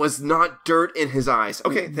 There was not dirt in his eyes.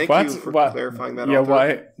 Okay, thank you for clarifying that. Yeah,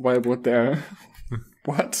 author. why would there?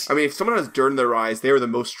 What? I mean, if someone has dirt in their eyes, they are the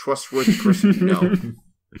most trustworthy person you know.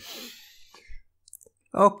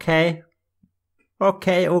 Okay.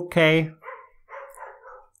 Okay.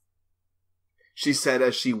 She said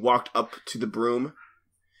as she walked up to the broom.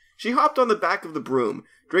 She hopped on the back of the broom.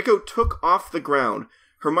 Draco took off the ground.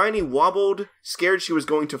 Hermione wobbled, scared she was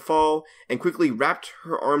going to fall, and quickly wrapped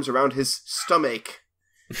her arms around his stomach.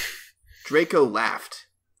 Draco laughed.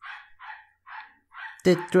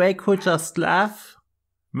 Did Draco just laugh?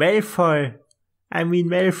 Malfoy.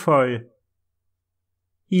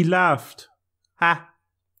 He laughed. Ha.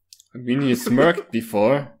 I mean, he smirked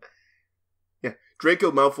before. Yeah,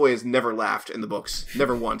 Draco Malfoy has never laughed in the books.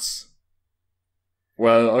 Never once.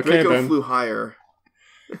 Well, okay Draco then. flew higher.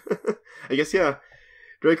 I guess, yeah.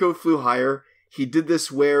 Draco flew higher. He did this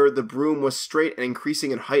where the broom was straight and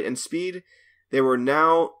increasing in height and speed. They were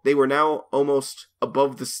now almost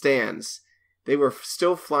above the stands. They were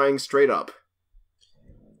still flying straight up.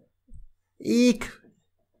 Eek!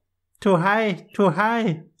 Too high!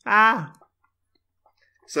 Ah!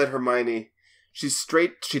 Said Hermione. She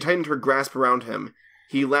tightened her grasp around him.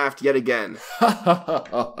 He laughed yet again.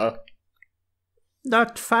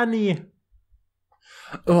 Not funny.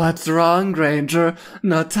 What's wrong, Granger?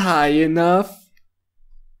 Not high enough?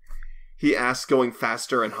 He asked, going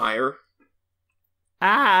faster and higher.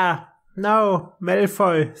 Ah! No,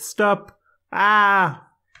 Malfoy, stop! Ah!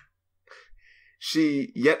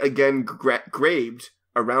 She yet again grabbed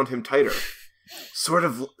around him tighter.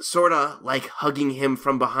 Sorta like hugging him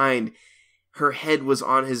from behind. Her head was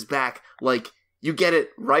on his back, like, you get it,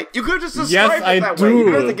 right? You could have just described it that way. You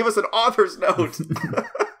didn't have to give us an author's note.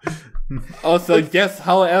 Also, yes,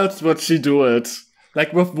 how else would she do it?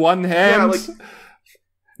 Like with one hand?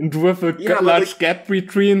 And with a large gap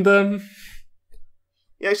between them?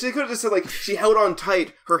 Yeah, she could have just said, like, she held on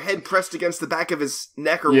tight, her head pressed against the back of his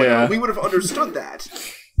neck or whatever. We would have understood that.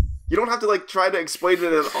 You don't have to, like, try to explain it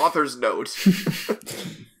in an author's note.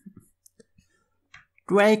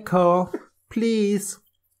 Draco, please.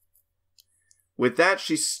 With that,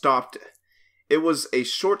 she stopped. It was a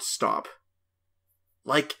short stop.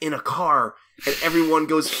 Like in a car, and everyone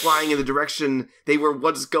goes flying in the direction they were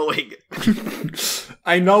once going.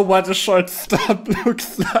 I know what a short stop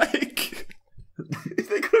looks like.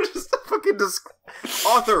 They could have just fucking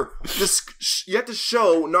author, you have to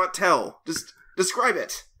show, not tell. Just describe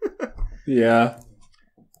it. Yeah.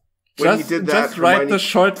 When he did that, just write the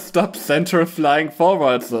short stop center flying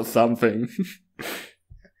forwards or something.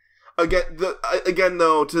 Again,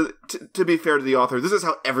 though, to be fair to the author, this is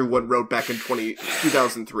how everyone wrote back in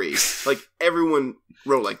 2003. Like, everyone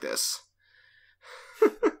wrote like this.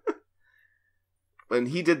 When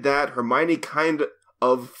he did that, Hermione kind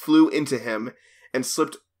of flew into him and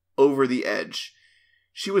slipped over the edge.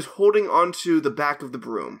 She was holding onto the back of the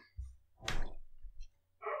broom.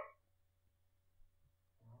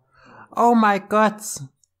 Oh my god!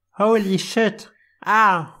 Holy shit!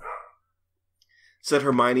 Ah! Said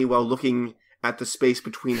Hermione while looking at the space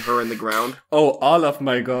between her and the ground. Oh, all of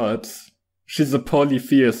my gods. She's a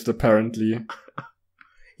polytheist, apparently.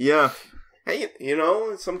 Yeah. Hey,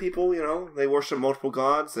 some people, they worship multiple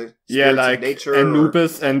gods. Yeah, like nature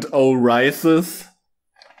Anubis and Orisis.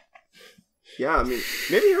 Yeah, I mean,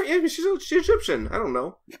 maybe she's Egyptian. I don't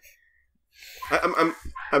know.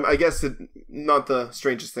 I guess not the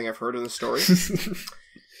strangest thing I've heard in the story.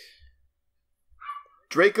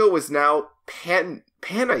 Draco was now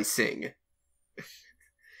panicing.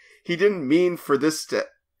 He didn't mean for this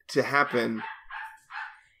to happen.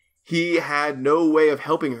 He had no way of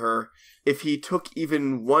helping her. If he took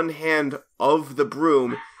even one hand of the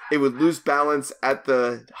broom, it would lose balance at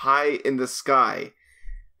the high in the sky.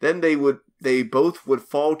 Then they both would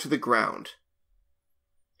fall to the ground.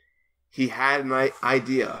 He had an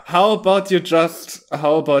idea. How about you just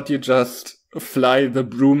fly the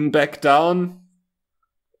broom back down?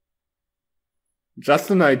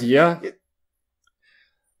 Just an idea.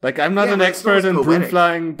 Like, I'm not an expert in broom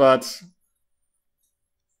flying, but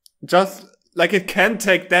just, like, it can't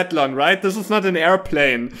take that long, right? This is not an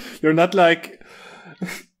airplane. You're not like...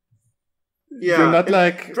 Yeah, you're not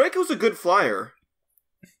like... Draco's a good flyer.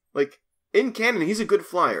 Like, in canon, he's a good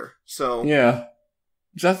flyer, so... Yeah.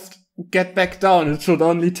 Just get back down. It should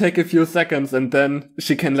only take a few seconds, and then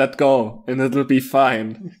she can let go, and it'll be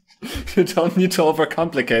fine. You don't need to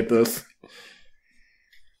overcomplicate this.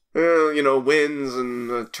 Winds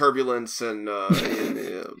and turbulence and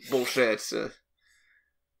bullshit.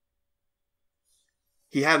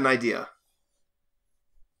 He had an idea.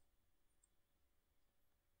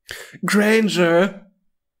 Granger!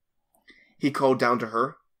 he called down to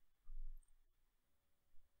her.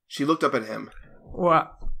 She looked up at him.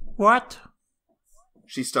 What?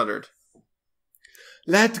 She stuttered.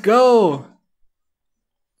 Let go!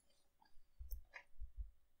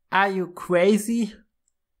 Are you crazy?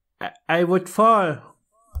 I would fall.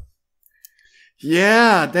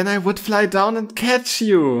 Yeah, then I would fly down and catch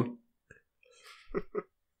you.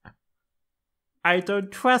 I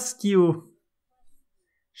don't trust you.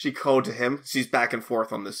 She called to him. She's back and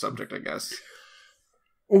forth on this subject, I guess.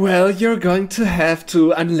 Well, you're going to have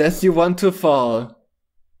to, unless you want to fall.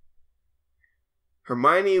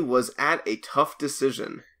 Hermione was at a tough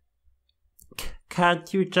decision.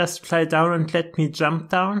 Can't you just fly down and let me jump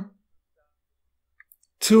down?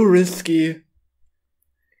 Too risky.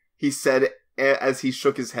 He said as he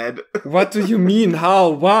shook his head. What do you mean? How?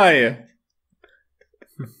 Why?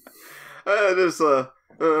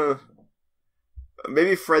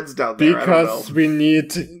 Maybe Fred's down there. Because I don't know.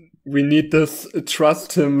 we need this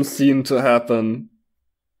trust him scene to happen.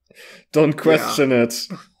 Don't question it.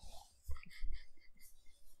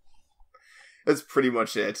 That's pretty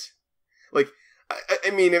much it. Like,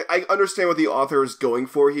 I mean, I understand what the author is going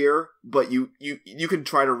for here, but you can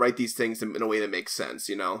try to write these things in a way that makes sense,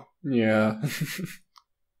 you know? Yeah.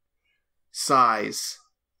 Sighs.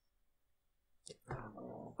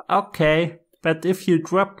 Okay, but if you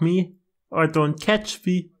drop me or don't catch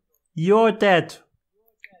me, you're dead.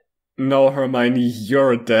 No, Hermione,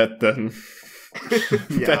 you're dead then.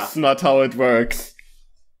 Yeah. That's not how it works.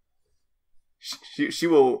 She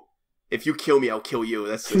will... If you kill me, I'll kill you.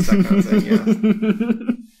 That's that kind of thing, yeah.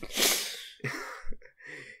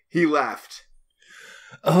 He laughed.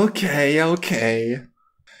 Okay.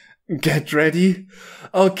 Get ready.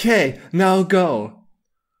 Okay, now go.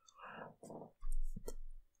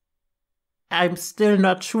 I'm still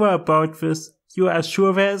not sure about this. You are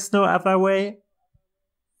sure there is no other way?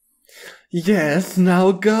 Yes,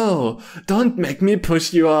 now go. Don't make me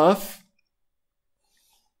push you off.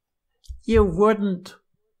 You wouldn't.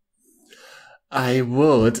 I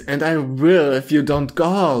would, and I will if you don't go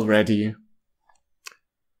already.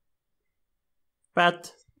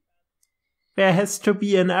 But there has to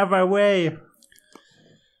be another way.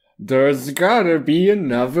 There's gotta be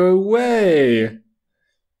another way.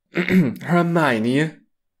 Hermione.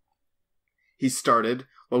 He started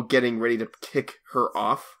while getting ready to kick her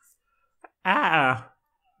off.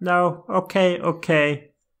 No,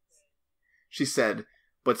 okay. She said,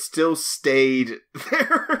 but still stayed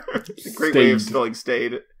there. Great way of spelling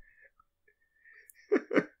stayed.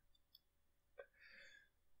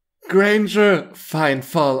 Granger, fine,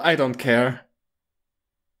 fall, I don't care.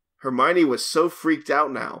 Hermione was so freaked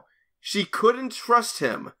out now. She couldn't trust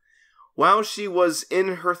him. While she was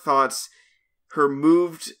in her thoughts, her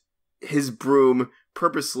moved his broom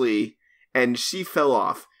purposely, and she fell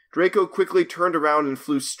off. Draco quickly turned around and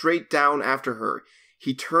flew straight down after her.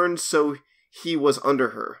 He turned so he was under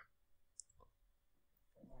her.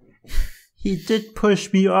 He did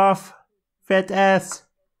push me off. That ass.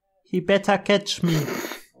 He better catch me.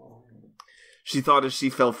 She thought as she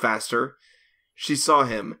fell faster. She saw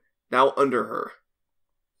him, now under her.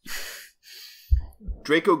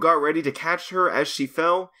 Draco got ready to catch her as she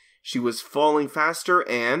fell. She was falling faster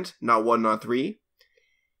and, not one, not three,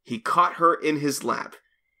 he caught her in his lap.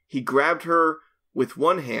 He grabbed her with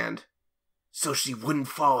one hand so she wouldn't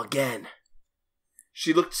fall again.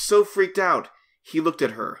 She looked so freaked out. He looked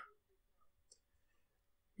at her.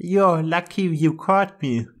 You're lucky you caught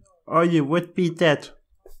me, or you would be dead.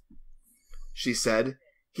 She said.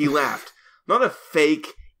 He laughed. Not a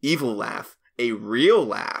fake, evil laugh. A real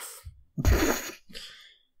laugh.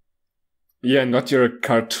 Yeah, not your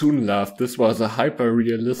cartoon laugh. This was a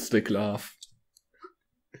hyper-realistic laugh.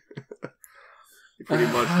 Pretty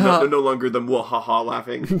much. No longer the mwahaha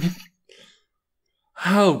laughing.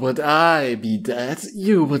 How would I be dead?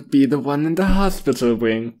 You would be the one in the hospital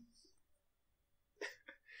wing.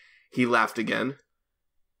 He laughed again.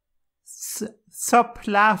 Stop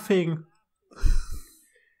laughing.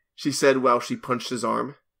 She said while she punched his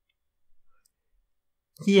arm.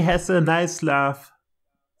 He has a nice laugh.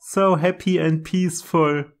 So happy and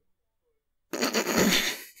peaceful.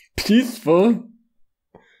 Peaceful?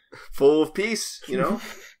 Full of peace, you know?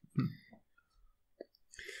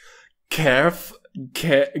 Careful,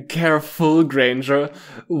 Granger.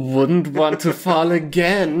 Wouldn't want to fall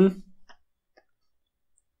again.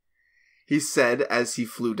 He said as he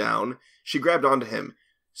flew down. She grabbed onto him,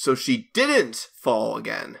 so she didn't fall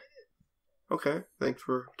again. Okay, thanks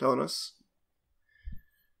for telling us.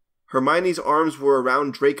 Hermione's arms were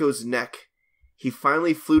around Draco's neck. He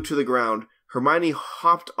finally flew to the ground. Hermione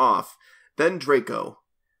hopped off, then Draco.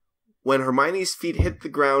 When Hermione's feet hit the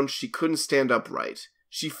ground, she couldn't stand upright.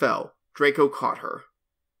 She fell. Draco caught her.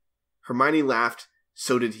 Hermione laughed.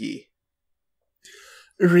 So did he.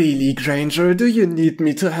 Really, Granger, do you need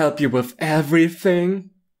me to help you with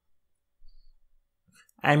everything?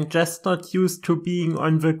 I'm just not used to being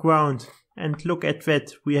on the ground. And look at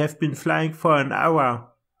that, we have been flying for an hour.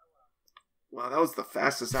 Wow, that was the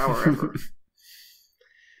fastest hour ever.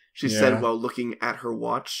 She said while looking at her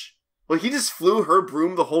watch. Well, he just flew her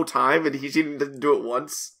broom the whole time and she didn't do it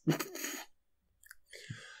once.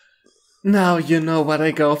 Now you know what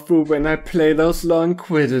I go through when I play those long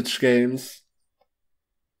Quidditch games.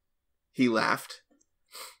 He laughed.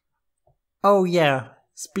 Oh yeah,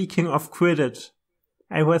 speaking of Quidditch,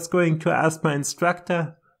 I was going to ask my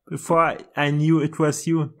instructor, before I knew it was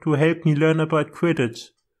you, to help me learn about Quidditch.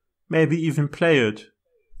 Maybe even play it.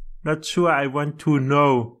 Not sure I want to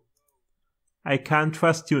know. I can't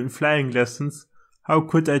trust you in flying lessons. How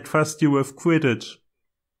could I trust you with Quidditch?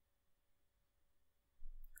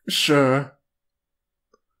 Sure.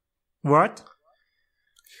 What?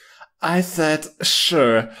 I said,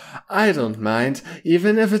 sure, I don't mind,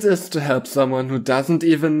 even if it is to help someone who doesn't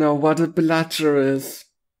even know what a bludger is.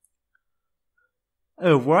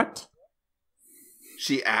 What?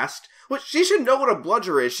 She asked. Well, she should know what a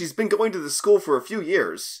bludger is. She's been going to the school for a few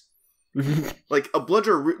years. Like, a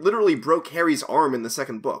bludger literally broke Harry's arm in the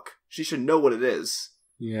second book. She should know what it is.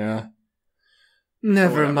 Yeah.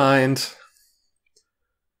 Never mind.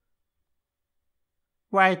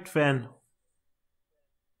 Right then.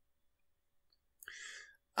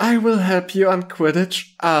 I will help you on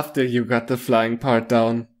Quidditch after you got the flying part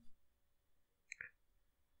down.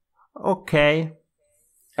 Okay.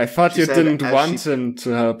 I thought you didn't want him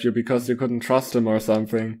to help you because you couldn't trust him or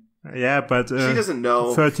something. Yeah, but she doesn't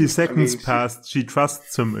know. 30 seconds passed. She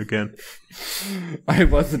trusts him again. I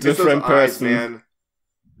was a different person. Eyes, man.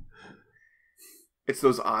 It's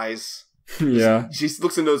those eyes. Yeah. She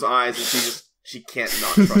looks in those eyes and she can't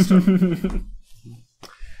not trust him.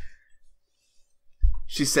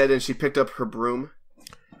 She said, and she picked up her broom.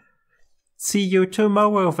 See you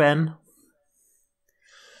tomorrow, then.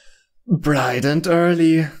 Bright and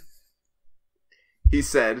early. He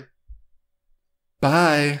said.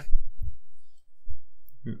 Bye.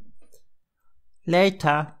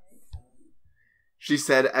 Later. She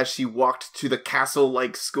said as she walked to the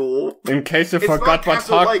castle-like school. In case you forgot what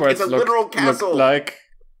Hogwarts looked like.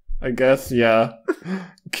 I guess, yeah.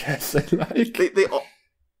 Guess I like. They all...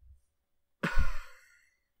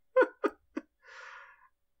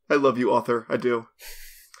 I love you, author. I do.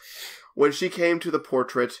 When she came to the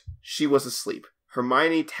portrait, she was asleep.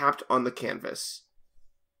 Hermione tapped on the canvas.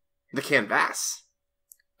 The canvas?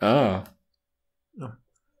 Oh.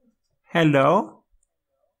 Hello?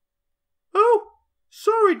 Oh,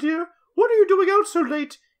 sorry, dear. What are you doing out so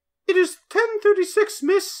late? It is 10:36,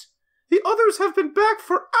 miss. The others have been back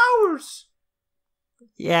for hours.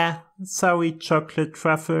 Yeah, sorry, chocolate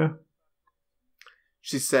truffle.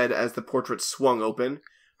 She said as the portrait swung open.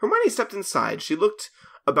 Hermione stepped inside. She looked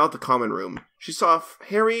about the common room. She saw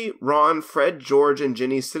Harry, Ron, Fred, George, and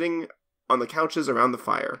Ginny sitting on the couches around the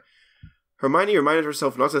fire. Hermione reminded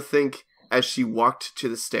herself not to think as she walked to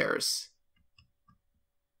the stairs.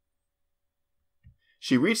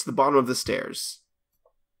 She reached the bottom of the stairs.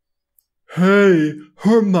 Hey,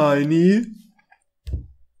 Hermione!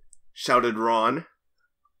 Shouted Ron.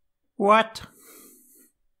 What?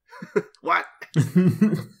 What?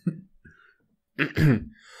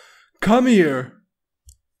 Come here.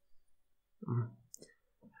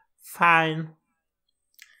 Fine.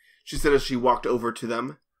 She said as she walked over to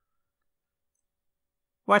them.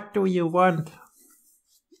 What do you want?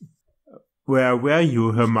 Where were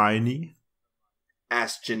you, Hermione?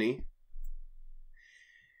 Asked Ginny.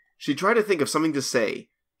 She tried to think of something to say.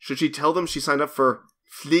 Should she tell them she signed up for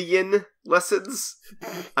fliegen lessons?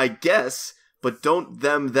 I guess, but don't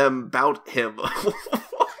them bout him.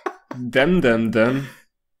 Them.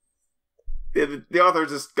 The author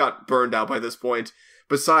just got burned out by this point.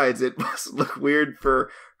 Besides, it must look weird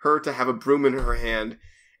for her to have a broom in her hand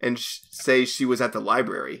and say she was at the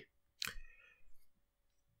library.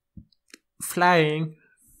 Flying.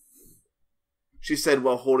 She said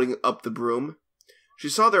while holding up the broom. She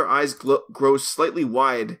saw their eyes grow slightly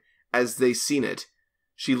wide as they seen it.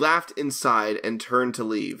 She laughed inside and turned to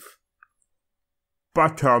leave.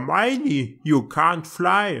 But Hermione, you can't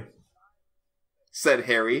fly. Said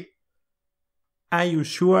Harry. Are you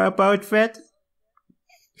sure about that?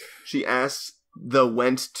 She asked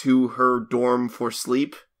went to her dorm for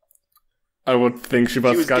sleep. I would think she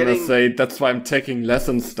was gonna say, that's why I'm taking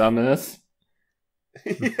lessons, dumbass.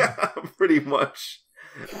 Yeah, pretty much.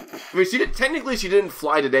 I mean, she didn't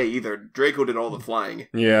fly today either. Draco did all the flying.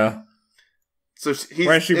 Yeah. So she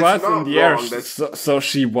was in the air, so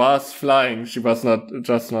she was flying. She was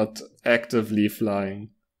not actively flying.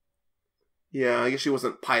 Yeah, I guess she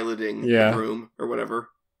wasn't piloting the broom or whatever.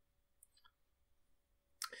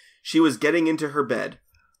 She was getting into her bed.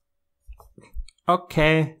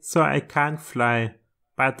 Okay, so I can't fly,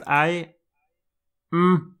 but I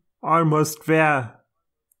almost there.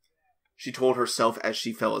 She told herself as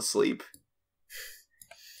she fell asleep.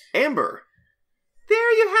 Amber.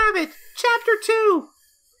 There you have it, Chapter 2.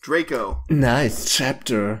 Draco. Nice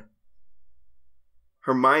chapter.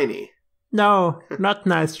 Hermione. No, not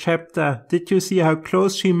nice chapter. Did you see how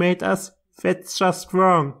close she made us? That's just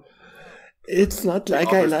wrong. It's not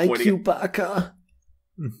like I like you, Barker.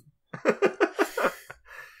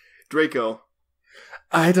 Draco.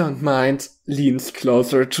 I don't mind. Leans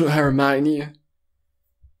closer to Hermione.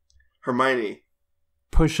 Hermione.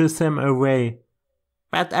 Pushes him away.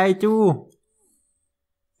 But I do.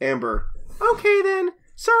 Amber. Okay then.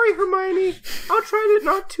 Sorry, Hermione. I'll try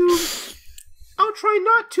not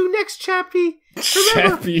to next chapter.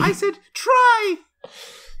 Remember, I said try.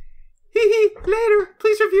 Hee hee. Later.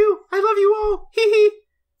 Please review. I love you all. Hee hee.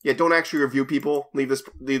 Yeah, don't actually review people. Leave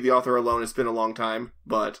the author alone. It's been a long time,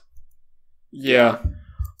 but yeah.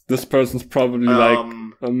 This person's probably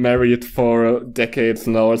married for decades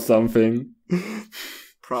now or something.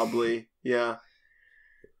 Probably, yeah.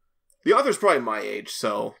 The author's probably my age,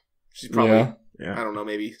 so she's probably, I don't know,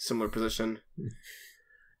 maybe similar position.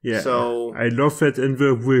 Yeah, so I love that in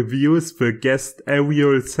the reviews, the guest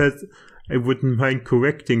Ariel said, I wouldn't mind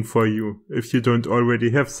correcting for you if you don't already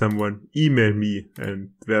have someone. Email me.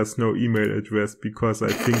 And there's no email address because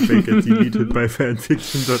I think they get deleted by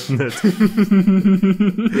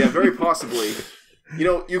fanfiction.net. Yeah, very possibly. You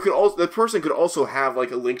know, the person could also have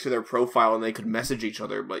like a link to their profile and they could message each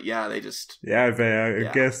other, but yeah, they just... Yeah, they are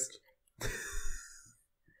a guest.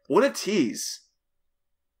 What a tease.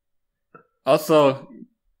 Also,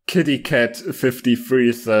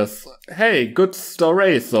 KittyCat53 says, hey, good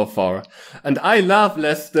story so far. And I love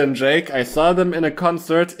Less Than Jake. I saw them in a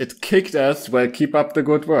concert. It kicked ass. Well, keep up the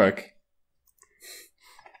good work.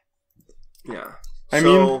 Yeah. I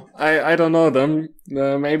mean, I don't know them.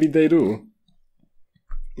 Maybe they do.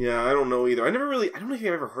 Yeah, I don't know either. I don't think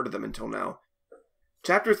I've ever heard of them until now.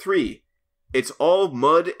 Chapter 3. It's all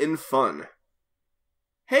mud and fun.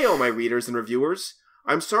 Hey, all my readers and reviewers.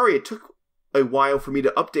 I'm sorry it took a while for me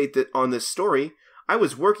to update on this story. I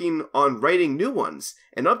was working on writing new ones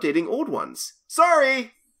and updating old ones.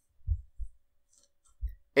 Sorry!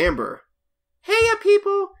 Amber. Heya,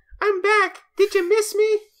 people! I'm back! Did you miss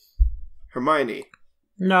me? Hermione.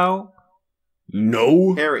 No.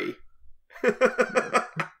 No? Harry.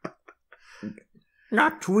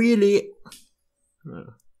 Not really.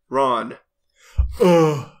 Ron.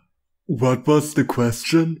 What was the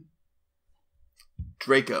question?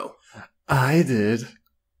 Draco. I did.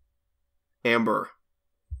 Amber.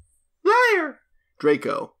 Liar!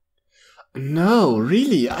 Draco. No,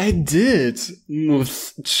 really, I did.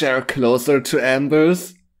 Moves chair closer to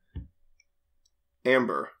Amber's.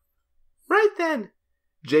 Amber. Right then.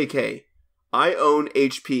 JK. I own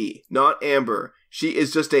HP, not Amber. She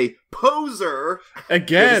is just a poser.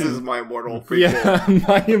 Again. This is my immortal prequel. Yeah,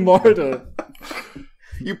 my immortal.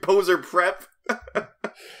 You poser prep.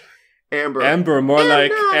 Amber. Amber, more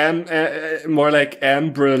like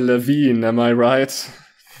Amber Levine, am I right?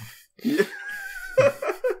 Yeah.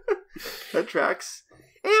 That tracks.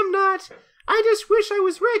 Am not. I just wish I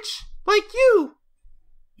was rich, like you.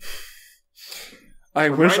 I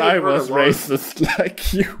wish I was racist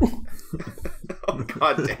like you. Oh,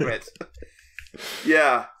 god damn it.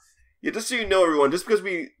 Yeah. Yeah, just so you know, everyone, just because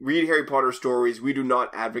we read Harry Potter stories, we do not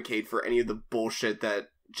advocate for any of the bullshit that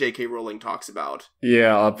J.K. Rowling talks about.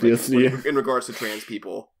 Yeah, obviously. Like, in regards to trans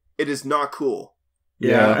people. It is not cool.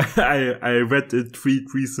 Yeah, I read a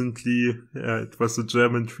tweet recently. It was a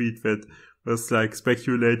German tweet that was like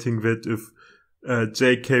speculating that if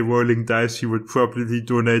J.K. Rowling dies, she would probably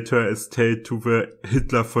donate her estate to the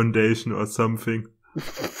Hitler Foundation or something.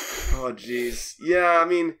 Oh, jeez. Yeah, I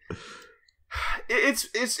mean,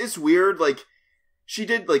 it's weird. Like, she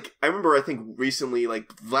did, like, I remember, I think recently,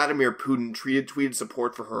 like, Vladimir Putin tweeted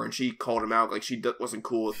support for her, and she called him out. Like, she wasn't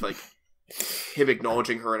cool with, like, him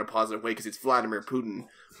acknowledging her in a positive way because it's Vladimir Putin.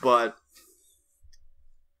 But,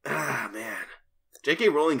 man. J.K.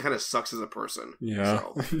 Rowling kind of sucks as a person. Yeah.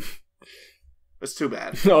 So. It's too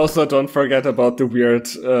bad. Also, don't forget about the weird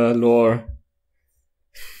lore.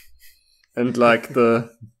 And, like, the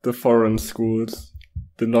foreign schools.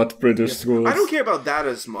 The not British schools. I don't care about that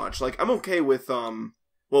as much. Like, I'm okay with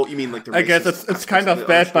Well, you mean like the I guess racist it's kind aspects of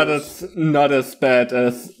bad, but schools? it's not as bad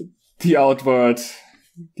as the outward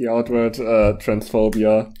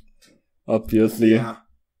transphobia, obviously.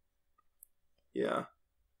 Yeah.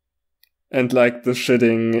 And like the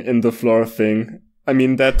shitting in the floor thing. I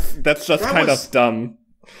mean, that's just kind of dumb.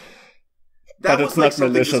 That but was it's like not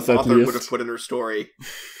something malicious, this at author would least. have put in her story.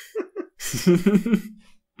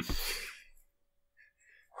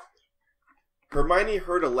 Hermione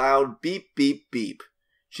heard a loud beep, beep, beep.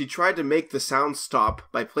 She tried to make the sound stop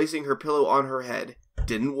by placing her pillow on her head.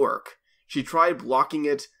 Didn't work. She tried blocking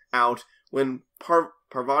it out when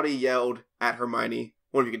Parvati yelled at Hermione.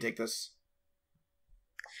 One of you can take this.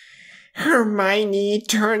 Hermione,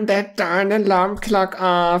 turn that darn alarm clock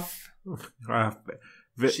off.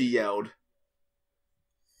 She yelled.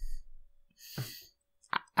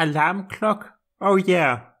 Alarm clock? Oh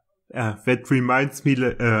yeah. That reminds me,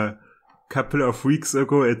 a couple of weeks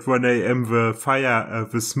ago at 1 a.m.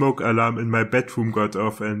 the smoke alarm in my bedroom got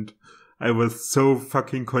off and I was so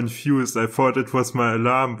fucking confused. I thought it was my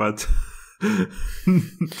alarm, but...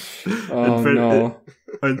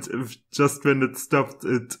 And just when it stopped,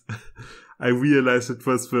 I realized it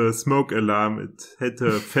was the smoke alarm. It had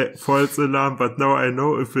a false alarm, but now I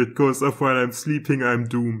know if it goes off while I'm sleeping, I'm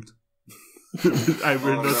doomed. I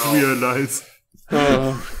will not realize.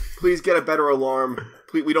 Please get a better alarm.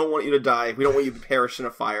 Please, we don't want you to die. We don't want you to perish in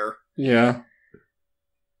a fire. Yeah.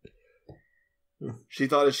 She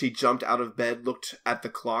thought as she jumped out of bed, looked at the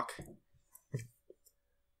clock.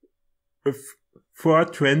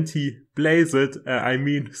 4:20, blaze it. I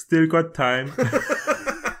mean, still got time.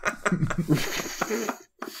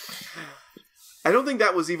 I don't think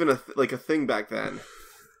that was even a thing back then.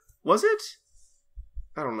 Was it?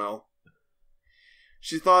 I don't know.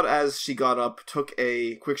 She thought as she got up, took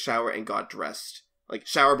a quick shower, and got dressed. Like,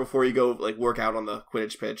 shower before you go, like, work out on the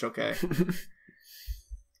Quidditch pitch, okay.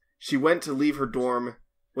 She went to leave her dorm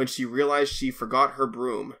when she realized she forgot her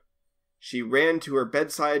broom. She ran to her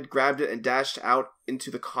bedside, grabbed it, and dashed out into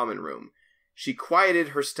the common room. She quieted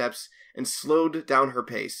her steps and slowed down her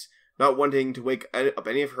pace, not wanting to wake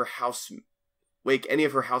any of her housemates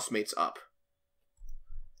up.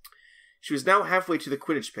 She was now halfway to the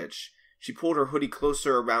Quidditch pitch. She pulled her hoodie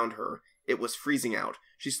closer around her. It was freezing out.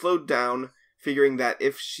 She slowed down, figuring that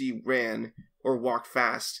if she ran or walked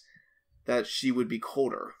fast, that she would be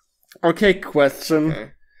colder. Okay, question.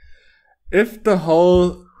 Okay. If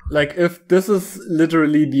this is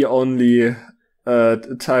literally the only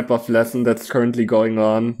type of lesson that's currently going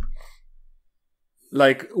on,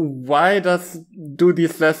 like, why do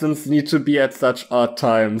these lessons need to be at such odd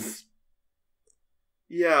times?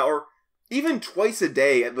 Yeah, or even twice a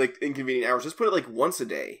day at, like, inconvenient hours. Just put it, like, once a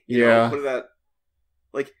day. You Yeah. know? Put it at,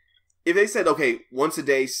 like, if they said, okay, once a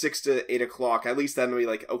day, 6 to 8 o'clock, at least that would be,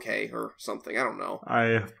 like, okay, or something. I don't know.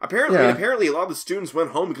 Apparently a lot of the students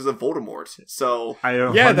went home because of Voldemort, so...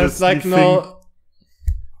 there's, like, no...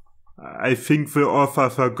 I think the author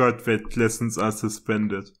forgot that lessons are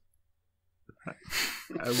suspended.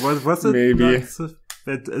 Was it maybe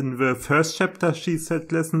that in the first chapter she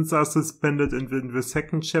said lessons are suspended, and in the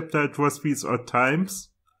second chapter it was these odd times?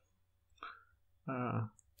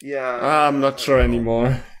 Yeah. I'm not sure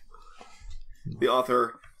anymore. The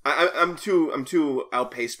author... I'm too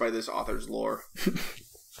outpaced by this author's lore.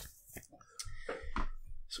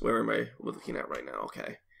 So where am I looking at right now?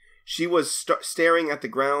 Okay. She was staring at the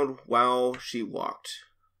ground while she walked.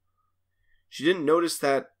 She didn't notice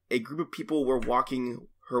that a group of people were walking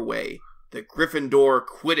her way. The Gryffindor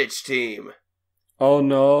Quidditch team. Oh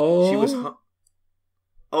no. She was...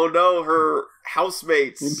 Oh no, her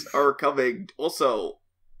housemates are coming. Also,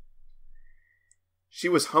 she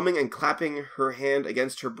was humming and clapping her hand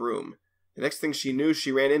against her broom. The next thing she knew,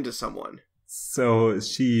 she ran into someone. So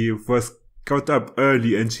she got up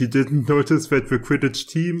early and she didn't notice that the Quidditch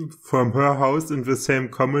team from her house in the same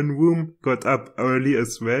common room got up early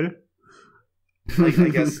as well? I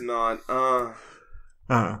guess not.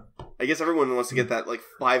 I guess everyone wants to get that, like,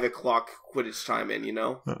 5 o'clock Quidditch time in, you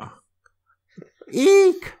know?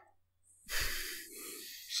 Eek!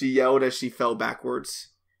 She yelled as she fell backwards.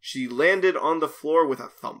 She landed on the floor with a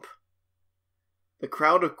thump. The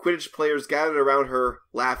crowd of Quidditch players gathered around her,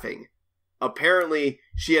 laughing. Apparently,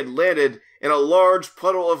 she had landed in a large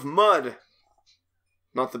puddle of mud.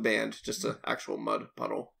 Not the band, just an actual mud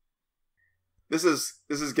puddle. This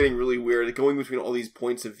is getting really weird, going between all these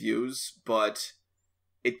points of views, but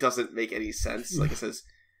it doesn't make any sense. Like it says,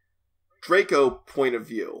 Draco point of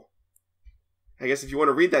view. I guess if you want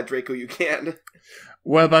to read that, Draco, you can.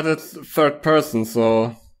 Well, but it's third person,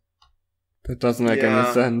 so that doesn't make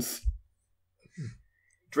any sense.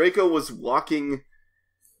 Draco was walking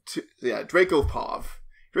to... Yeah, Draco Pov.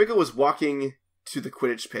 Draco was walking to the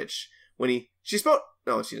Quidditch pitch when she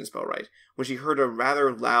didn't spell right. When she heard a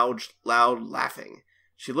rather loud laughing.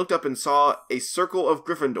 She looked up and saw a circle of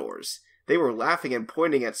Gryffindors. They were laughing and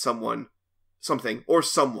pointing at someone.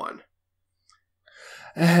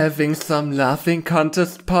 Having some laughing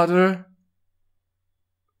contest, Potter?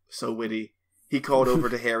 So witty. He called over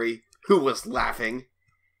to Harry, who was laughing.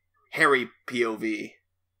 Harry POV.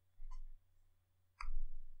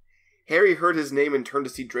 Harry heard his name and turned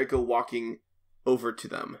to see Draco walking over to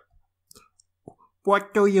them.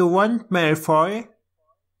 What do you want, Malfoy?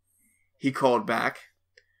 He called back.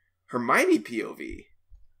 Hermione POV.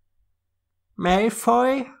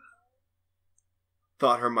 Malfoy?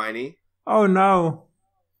 Thought Hermione. Oh no.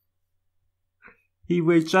 He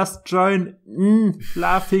will just join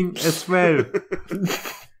laughing as well.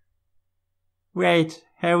 Wait,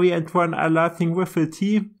 Harry and Ron are laughing with a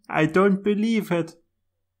team? I don't believe it.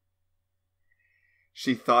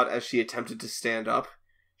 She thought as she attempted to stand up.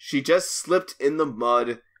 She just slipped in the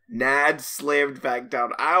mud. Nad slammed back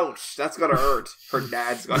down. Ouch! That's gonna hurt. Her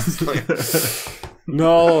Nad's gonna slam.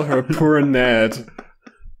 No, her poor Ned.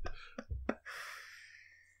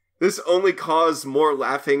 This only caused more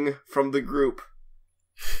laughing from the group.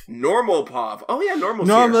 Normal Pov. Oh yeah, Normal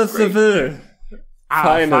Seville.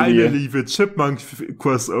 Finally the Chipmunk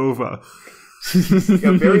crossover.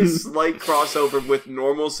 A very slight crossover with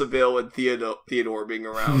Normal Seville and Theodore being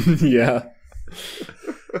around. Yeah.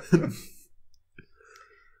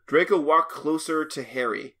 Draco walked closer to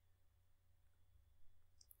Harry.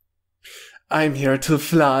 I'm here to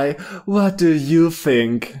fly. What do you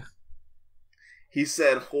think? He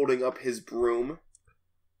said, holding up his broom.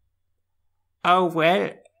 Oh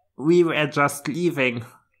well, we were just leaving.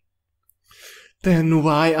 Then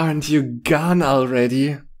why aren't you gone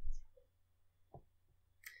already?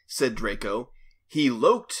 Said Draco. He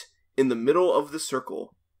loped in the middle of the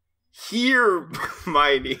circle. Here,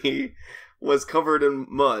 Hermione was covered in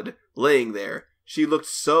mud, laying there. She looked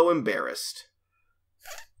so embarrassed.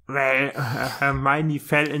 Well, Hermione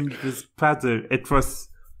fell into this puddle. It was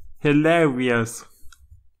hilarious.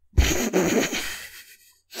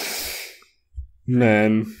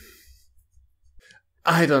 Man.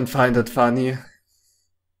 I don't find it funny.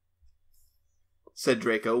 Said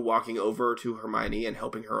Draco, walking over to Hermione and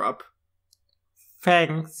helping her up.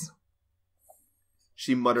 Thanks.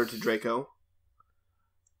 She muttered to Draco.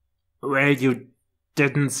 Well, you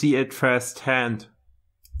didn't see it firsthand.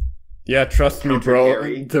 Yeah, trust me, bro.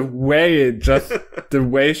 Harry. The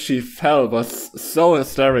way she fell was so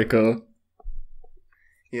hysterical.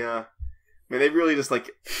 Yeah. I mean, they really just,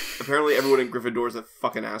 apparently everyone in Gryffindor is a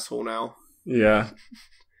fucking asshole now. Yeah.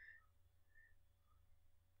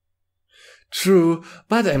 True,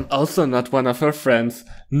 but I'm also not one of her friends.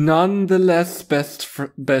 Nonetheless, best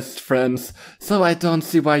friends. So I don't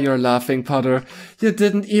see why you're laughing, Potter. You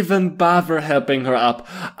didn't even bother helping her up.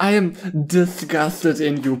 I am disgusted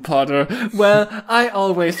in you, Potter. Well, I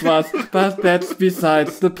always was, but that's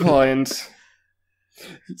besides the point.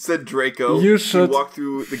 Said Draco. You should walk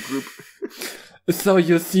through the group. So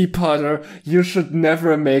you see, Potter, you should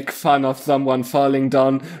never make fun of someone falling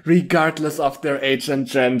down, regardless of their age and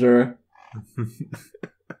gender.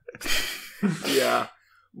 Yeah.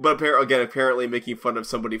 But apparently making fun of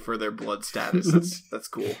somebody for their blood status. That's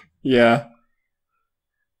cool. Yeah.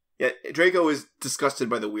 Yeah, Draco is disgusted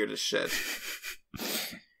by the weirdest shit.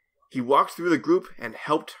 He walked through the group and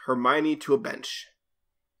helped Hermione to a bench.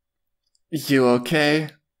 You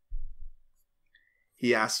okay?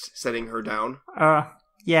 He asked, setting her down.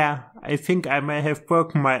 Yeah, I think I may have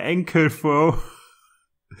broken my ankle, though.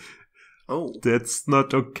 Oh. That's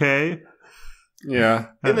not okay. Yeah.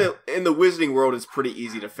 In the wizarding world, it's pretty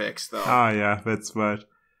easy to fix, though. Oh, yeah, that's right.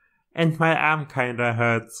 And my arm kinda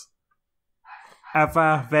hurts.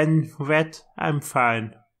 Aber when wet, I'm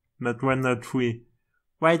fine. Not 1 or 3.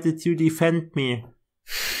 Why did you defend me?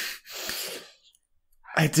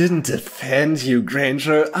 I didn't defend you,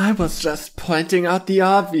 Granger. I was just pointing out the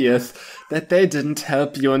obvious. That they didn't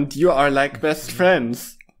help you and you are like best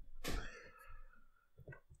friends.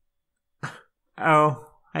 Oh,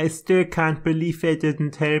 I still can't believe they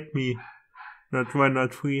didn't help me. Not 1 or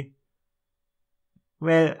 3.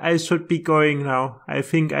 Well, I should be going now. I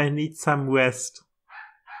think I need some rest.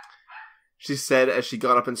 She said as she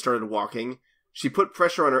got up and started walking. She put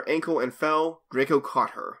pressure on her ankle and fell. Draco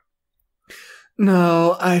caught her.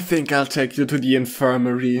 No, I think I'll take you to the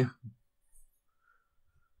infirmary.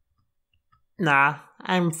 Nah,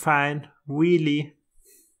 I'm fine. Really.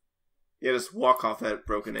 Yeah, just walk off that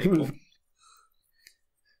broken ankle.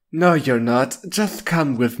 No, you're not. Just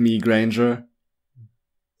come with me, Granger.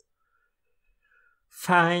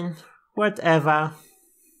 Fine. Whatever.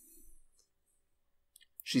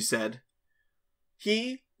 she said.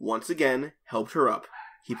 He, once again, helped her up.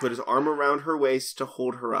 He put his arm around her waist to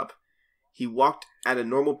hold her up. He walked at a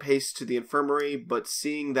normal pace to the infirmary, but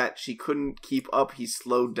seeing that she couldn't keep up, he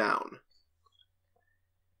slowed down.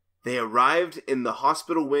 They arrived in the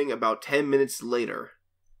hospital wing about 10 minutes later.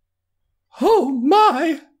 Oh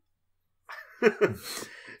my!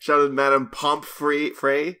 Shouted Madame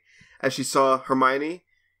Pomfrey as she saw Hermione.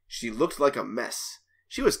 She looked like a mess.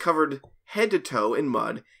 She was covered head to toe in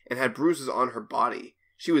mud and had bruises on her body.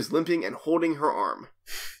 She was limping and holding her arm.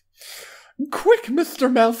 Quick,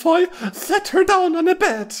 Mr. Malfoy! Set her down on a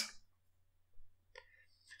bed!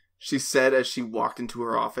 She said as she walked into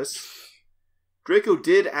her office. Draco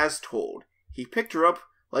did as told. He picked her up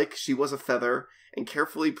like she was a feather and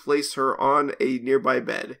carefully placed her on a nearby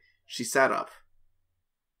bed. She sat up.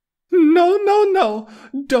 No.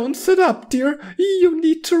 Don't sit up, dear. You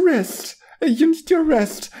need to rest. You need your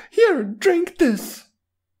rest. Here, drink this.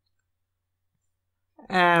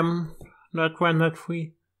 Not 1, not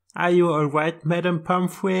 3. Are you alright, Madame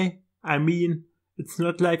Pomfrey? I mean, it's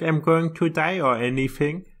not like I'm going to die or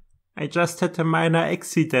anything. I just had a minor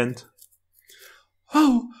accident.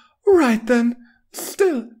 Oh, right then.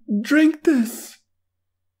 Still, drink this.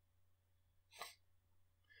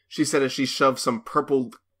 She said as she shoved some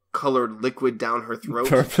purple-colored liquid down her throat.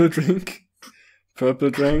 Purple drink? Purple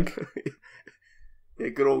drink? Yeah,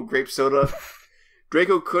 good old grape soda.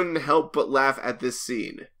 Draco couldn't help but laugh at this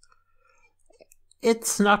scene.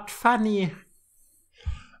 It's not funny.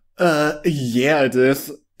 Yeah, it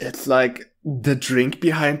is. It's like the drink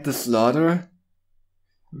behind the slaughter.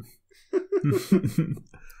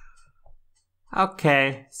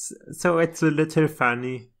 Okay, so it's a little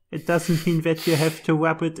funny. It doesn't mean that you have to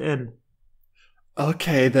rub it in.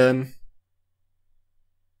 Okay, then.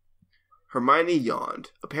 Hermione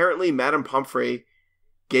yawned. Apparently, Madame Pomfrey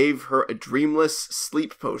gave her a dreamless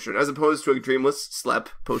sleep potion, as opposed to a dreamless slep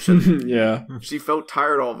potion. Yeah. She felt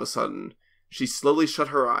tired all of a sudden. She slowly shut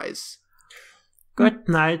her eyes. Good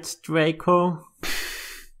night, Draco.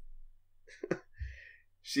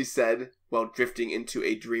 She said, while drifting into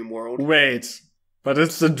a dream world. Wait, but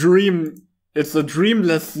it's a dream. It's a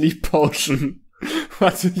dreamless sleep potion.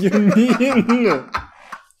 What do you mean?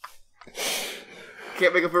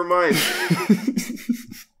 Can't make up her mind.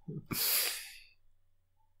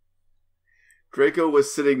 Draco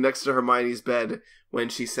was sitting next to Hermione's bed when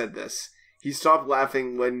she said this. He stopped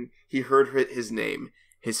laughing when he heard his name.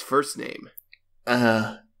 His first name.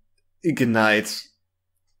 Good night.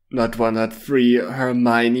 Not 1, not 3,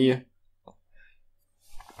 Hermione.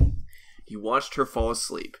 He watched her fall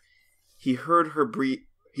asleep. He heard her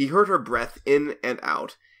breath in and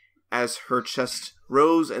out as her chest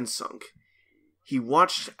rose and sunk. He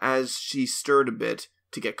watched as she stirred a bit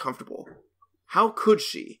to get comfortable. How could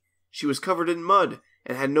she? She was covered in mud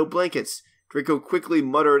and had no blankets. Draco quickly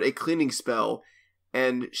muttered a cleaning spell,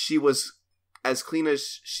 and she was as clean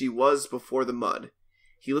as she was before the mud.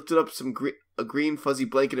 He lifted up a green fuzzy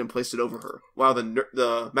blanket and placed it over her. Wow,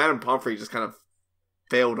 the Madame Pomfrey just kind of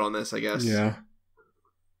failed on this, I guess. Yeah.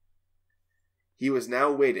 He was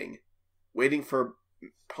now waiting for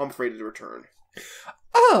Pomfrey to return.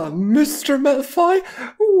 Ah, Mr. Malfoy,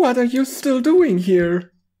 what are you still doing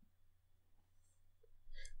here?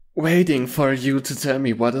 Waiting for you to tell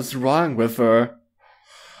me what is wrong with her.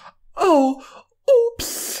 Oh,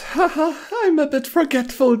 oops. Haha, I'm a bit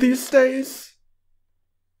forgetful these days.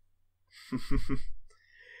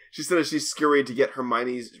 She said as she scurried to get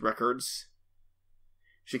Hermione's records.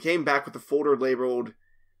 She came back with a folder labeled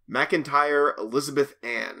McIntyre Elizabeth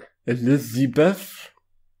Ann. Elizabeth?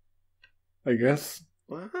 I guess.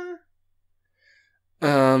 What?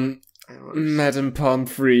 Madame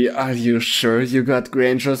Pomfrey, are you sure you got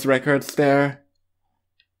Granger's records there?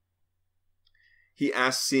 He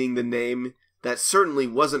asked, seeing the name that certainly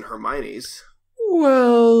wasn't Hermione's.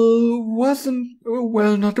 Not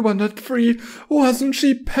 1, not 3. Wasn't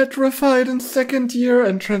she petrified in 2nd year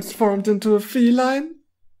and transformed into a feline?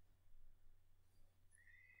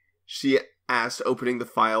 She asked, opening the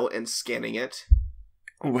file and scanning it.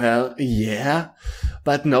 Well, yeah,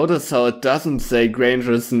 but notice how it doesn't say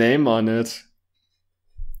Granger's name on it.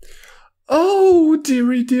 Oh,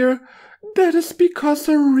 dearie dear, that is because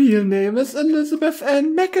her real name is Elizabeth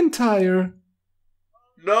Ann McIntyre.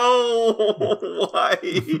 No! Why?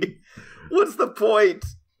 What's the point?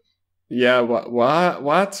 Yeah,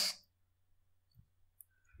 what?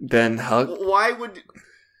 Then how... Why would...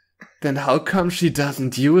 Then how come she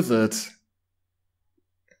doesn't use it?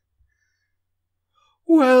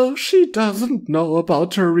 Well, she doesn't know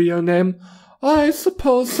about her real name. I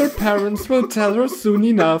suppose her parents will tell her soon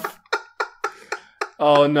enough.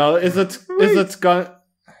 Oh no, is it gone?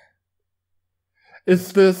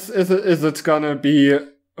 Is it gonna be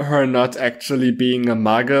her not actually being a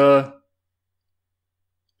muggle?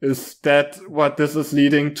 Is that what this is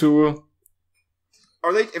leading to?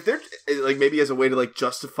 Are they, if they're, like, maybe as a way to, like,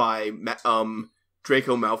 justify,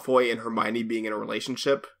 Draco Malfoy and Hermione being in a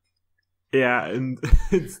relationship? Yeah, and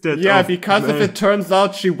instead because if it turns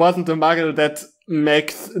out she wasn't a muggle, that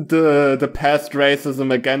makes the past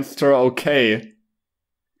racism against her okay.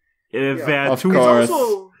 Of course.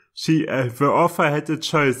 The author had a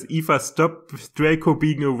choice: either stop Draco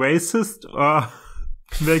being a racist, or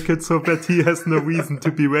make it so that he has no reason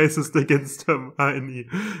to be racist against Hermione.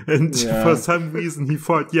 And for some reason he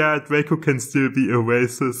thought, Draco can still be a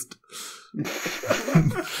racist.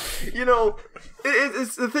 You know,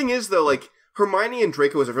 it's the thing is, though, like, Hermione and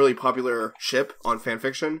Draco is a really popular ship on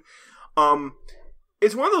fanfiction.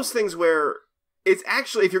 It's one of those things where it's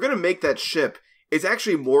actually, if you're going to make that ship, it's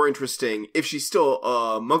actually more interesting if she's still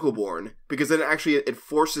Muggle-born, because then actually it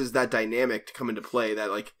forces that dynamic to come into play,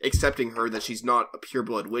 that, like, accepting her that she's not a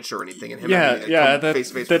pureblood witch or anything, and him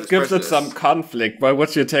that gives it some conflict. Why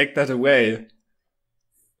would you take that away?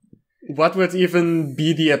 What would even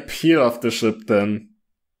be the appeal of the ship then?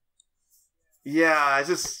 Yeah, it's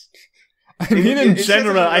just... I mean, in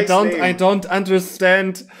general, I don't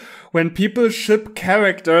understand when people ship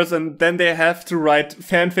characters and then they have to write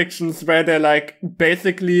fanfictions where they're, like,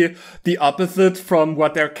 basically the opposite from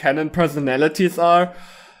what their canon personalities are.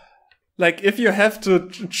 Like, if you have to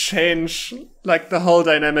change, like, the whole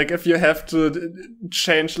dynamic, if you have to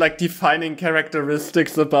change, like, defining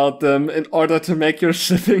characteristics about them in order to make your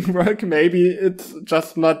shipping work, maybe it's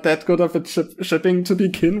just not that good of a shipping to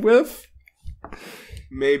begin with.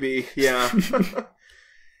 Maybe, yeah.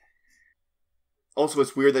 Also,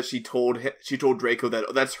 it's weird that she told Draco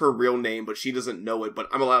that that's her real name, but she doesn't know it, but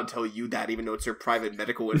I'm allowed to tell you that, even though it's her private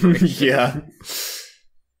medical information. Yeah.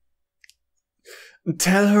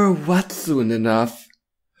 Tell her what soon enough?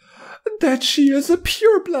 That she is a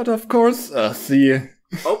pureblood, of course. See.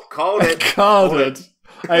 Oh, called it. Called it.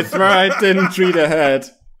 I swear I didn't read ahead.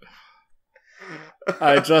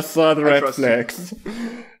 I just saw the red flags.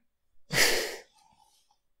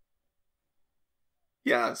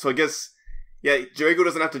 Yeah, so I guess... Yeah, Draco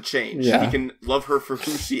doesn't have to change. Yeah. He can love her for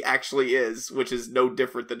who she actually is, which is no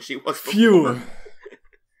different than she was before. Phew.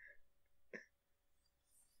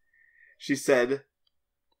 She said,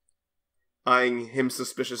 eyeing him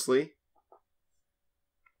suspiciously.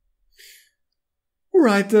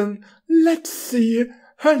 Right then, let's see.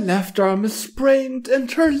 Her left arm is sprained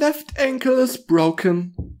and her left ankle is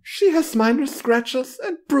broken. She has minor scratches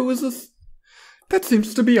and bruises. That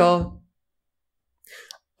seems to be all.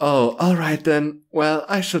 Oh, alright then. Well,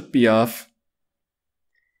 I should be off.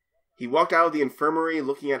 He walked out of the infirmary,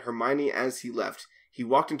 looking at Hermione as he left. He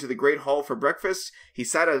walked into the Great Hall for breakfast. He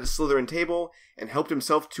sat at a Slytherin table and helped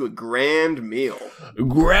himself to a grand meal.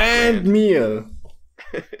 Grand meal!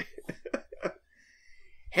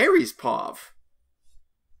 Harry's Pov.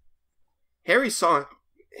 Harry saw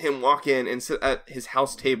him walk in and sit at his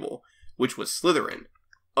house table, which was Slytherin,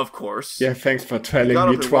 of course. Yeah, thanks for telling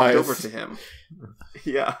me twice. Walked over to him.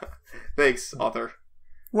 Yeah, thanks, author.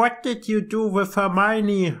 What did you do with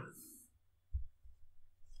Hermione?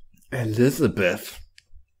 Elizabeth.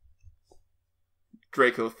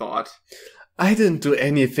 Draco thought. I didn't do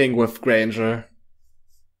anything with Granger.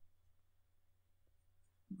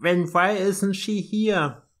 Then why isn't she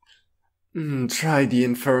here? Try the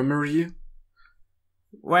infirmary.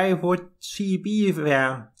 Why would she be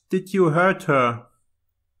there? Did you hurt her?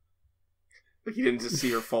 Like he didn't just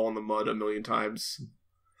see her fall in the mud a million times.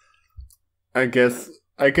 I guess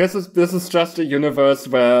this is just a universe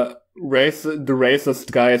where the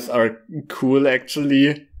racist guys are cool,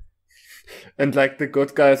 actually. And, like, the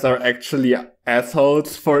good guys are actually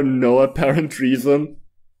assholes for no apparent reason.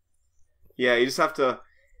 Yeah, you just have to...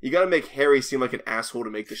 You gotta make Harry seem like an asshole to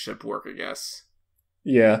make the ship work, I guess.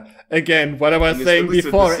 Yeah. Again, what I was saying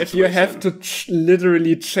before, if you have to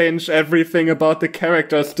literally change everything about the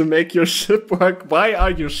characters to make your ship work, why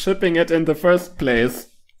are you shipping it in the first place?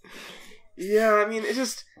 Yeah, I mean, it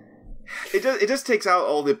just takes out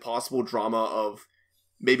all the possible drama of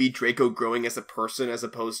maybe Draco growing as a person as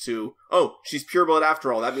opposed to, oh, she's pureblood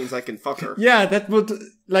after all, that means I can fuck her. Yeah, that would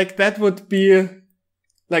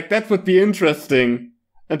be interesting.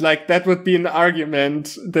 And, like, that would be an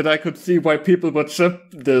argument that I could see why people would ship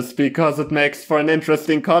this, because it makes for an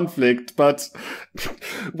interesting conflict. But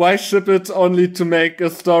why ship it only to make a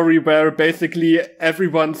story where basically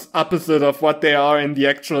everyone's opposite of what they are in the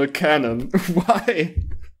actual canon? Why?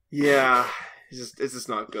 Yeah, it's just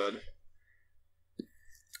not good.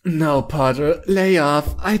 No, Potter, lay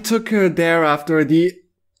off. I took her there after the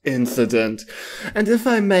incident. And if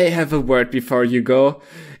I may have a word before you go,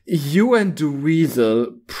 you and the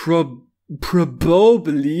weasel probably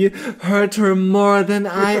hurt her more than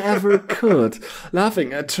I ever could.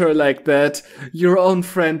 Laughing at her like that, your own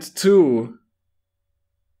friend too.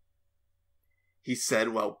 He said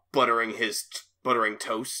while buttering toast.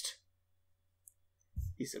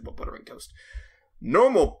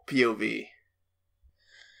 Normal POV.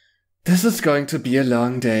 This is going to be a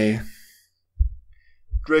long day.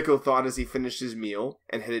 Draco thought as he finished his meal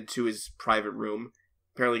and headed to his private room.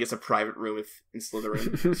 Apparently gets a private room in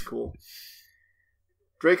Slytherin. It's cool.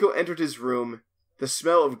 Draco entered his room, the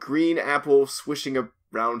smell of green apple swishing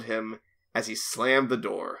around him as he slammed the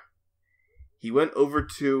door. He went over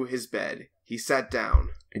to his bed. He sat down.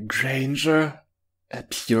 A Granger? A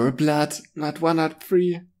pureblood? Not one out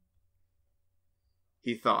three?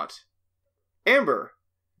 He thought. Amber,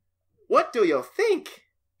 what do you think?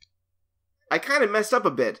 I kind of messed up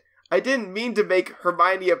a bit. I didn't mean to make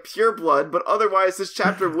Hermione a pureblood, but otherwise this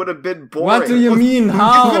chapter would have been boring. What do you mean?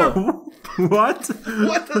 How? What?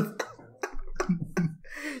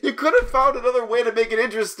 You could have found another way to make it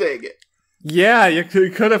interesting. Yeah, you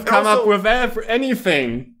could have come up with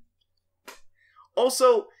anything.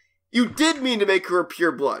 Also, you did mean to make her a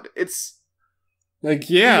pureblood. It's... Like,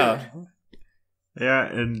 yeah. Weird. Yeah,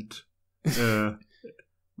 and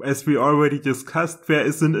as we already discussed, there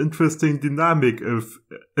is an interesting dynamic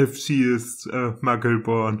if she is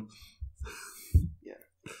Muggle-born. Yeah.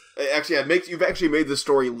 Actually, you've actually made the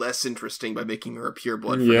story less interesting by making her a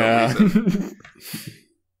pureblood for no reason.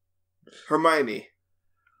 Hermione.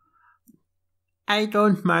 I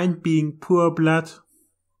don't mind being pureblood.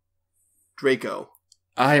 Draco.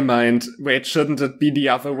 I mind. Wait, shouldn't it be the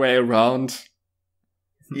other way around?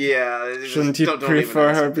 Yeah. Shouldn't you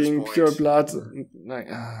prefer her being pureblood? Like,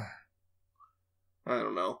 I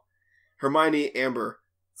don't know. Hermione, Amber.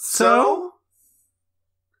 So?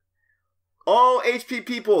 All HP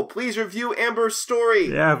people, please review Amber's story.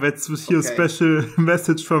 Yeah, that's your special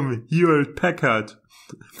message from Ewell Packard.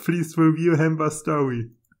 Please review Amber's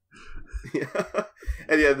story. Yeah.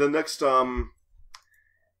 And yeah, the next, the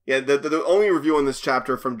only review on this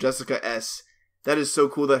chapter from Jessica S. That is so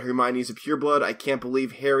cool that Hermione's a pureblood. I can't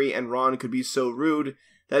believe Harry and Ron could be so rude.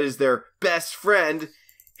 That is their best friend.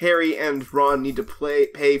 Harry and Ron need to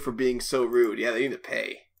pay for being so rude. Yeah, they need to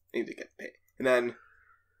pay. They need to get paid. And then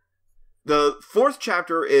the fourth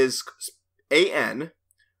chapter is AN.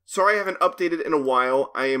 Sorry I haven't updated in a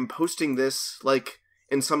while. I am posting this, like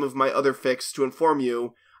in some of my other fics, to inform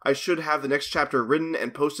you. I should have the next chapter written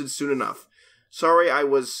and posted soon enough. Sorry, I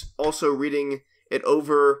was also reading it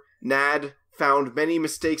over. Nad found many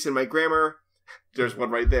mistakes in my grammar. There's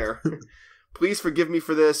one right there. Please forgive me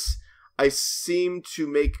for this. I seem to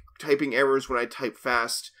make typing errors when I type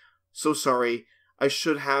fast. So sorry. I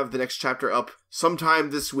should have the next chapter up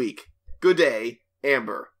sometime this week. Good day,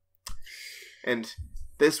 Amber. And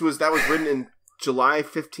that was written in July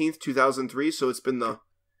 15th, 2003, so it's been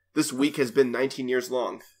this week has been 19 years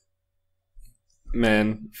long.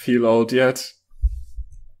 Man, feel old yet?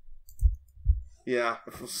 Yeah,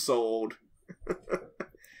 I feel so old.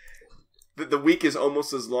 The week is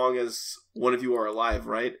almost as long as one of you are alive,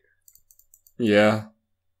 right? Yeah.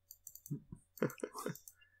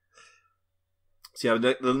 So yeah,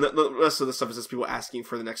 the rest of the stuff is just people asking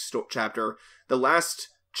for the next chapter. The last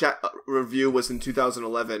review was in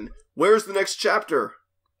 2011. Where's the next chapter?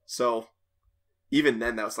 So, even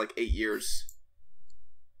then, that was like 8 years.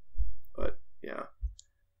 But, yeah.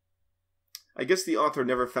 I guess the author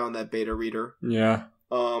never found that beta reader. Yeah.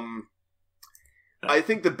 I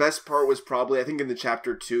think the best part was probably, I think in the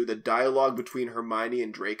chapter 2, the dialogue between Hermione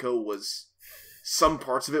and Draco was, some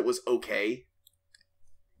parts of it was okay.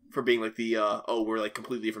 For being like the, we're like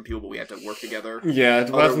completely different people, but we had to work together. Yeah,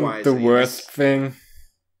 it wasn't the worst thing,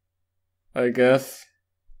 I guess.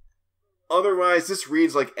 Otherwise, this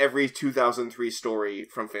reads like every 2003 story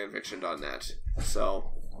from fanfiction.net.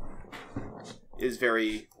 So, it's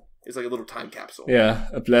like a little time capsule. Yeah,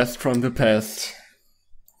 a blast from the past.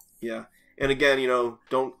 Yeah. And again,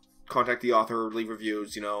 don't contact the author or leave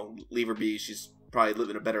reviews, leave her be. She's probably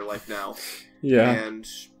living a better life now. Yeah. And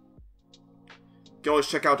you can always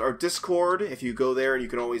check out our Discord. If you go there, and you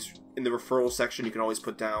can always, in the referral section, you can always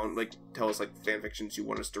put down, like, tell us, like, fanfictions you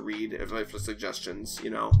want us to read, if for suggestions,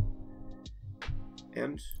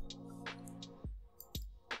 And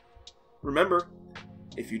remember,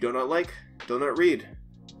 if you do not like, do not read.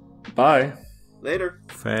 Bye. Later.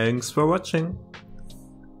 Thanks for watching.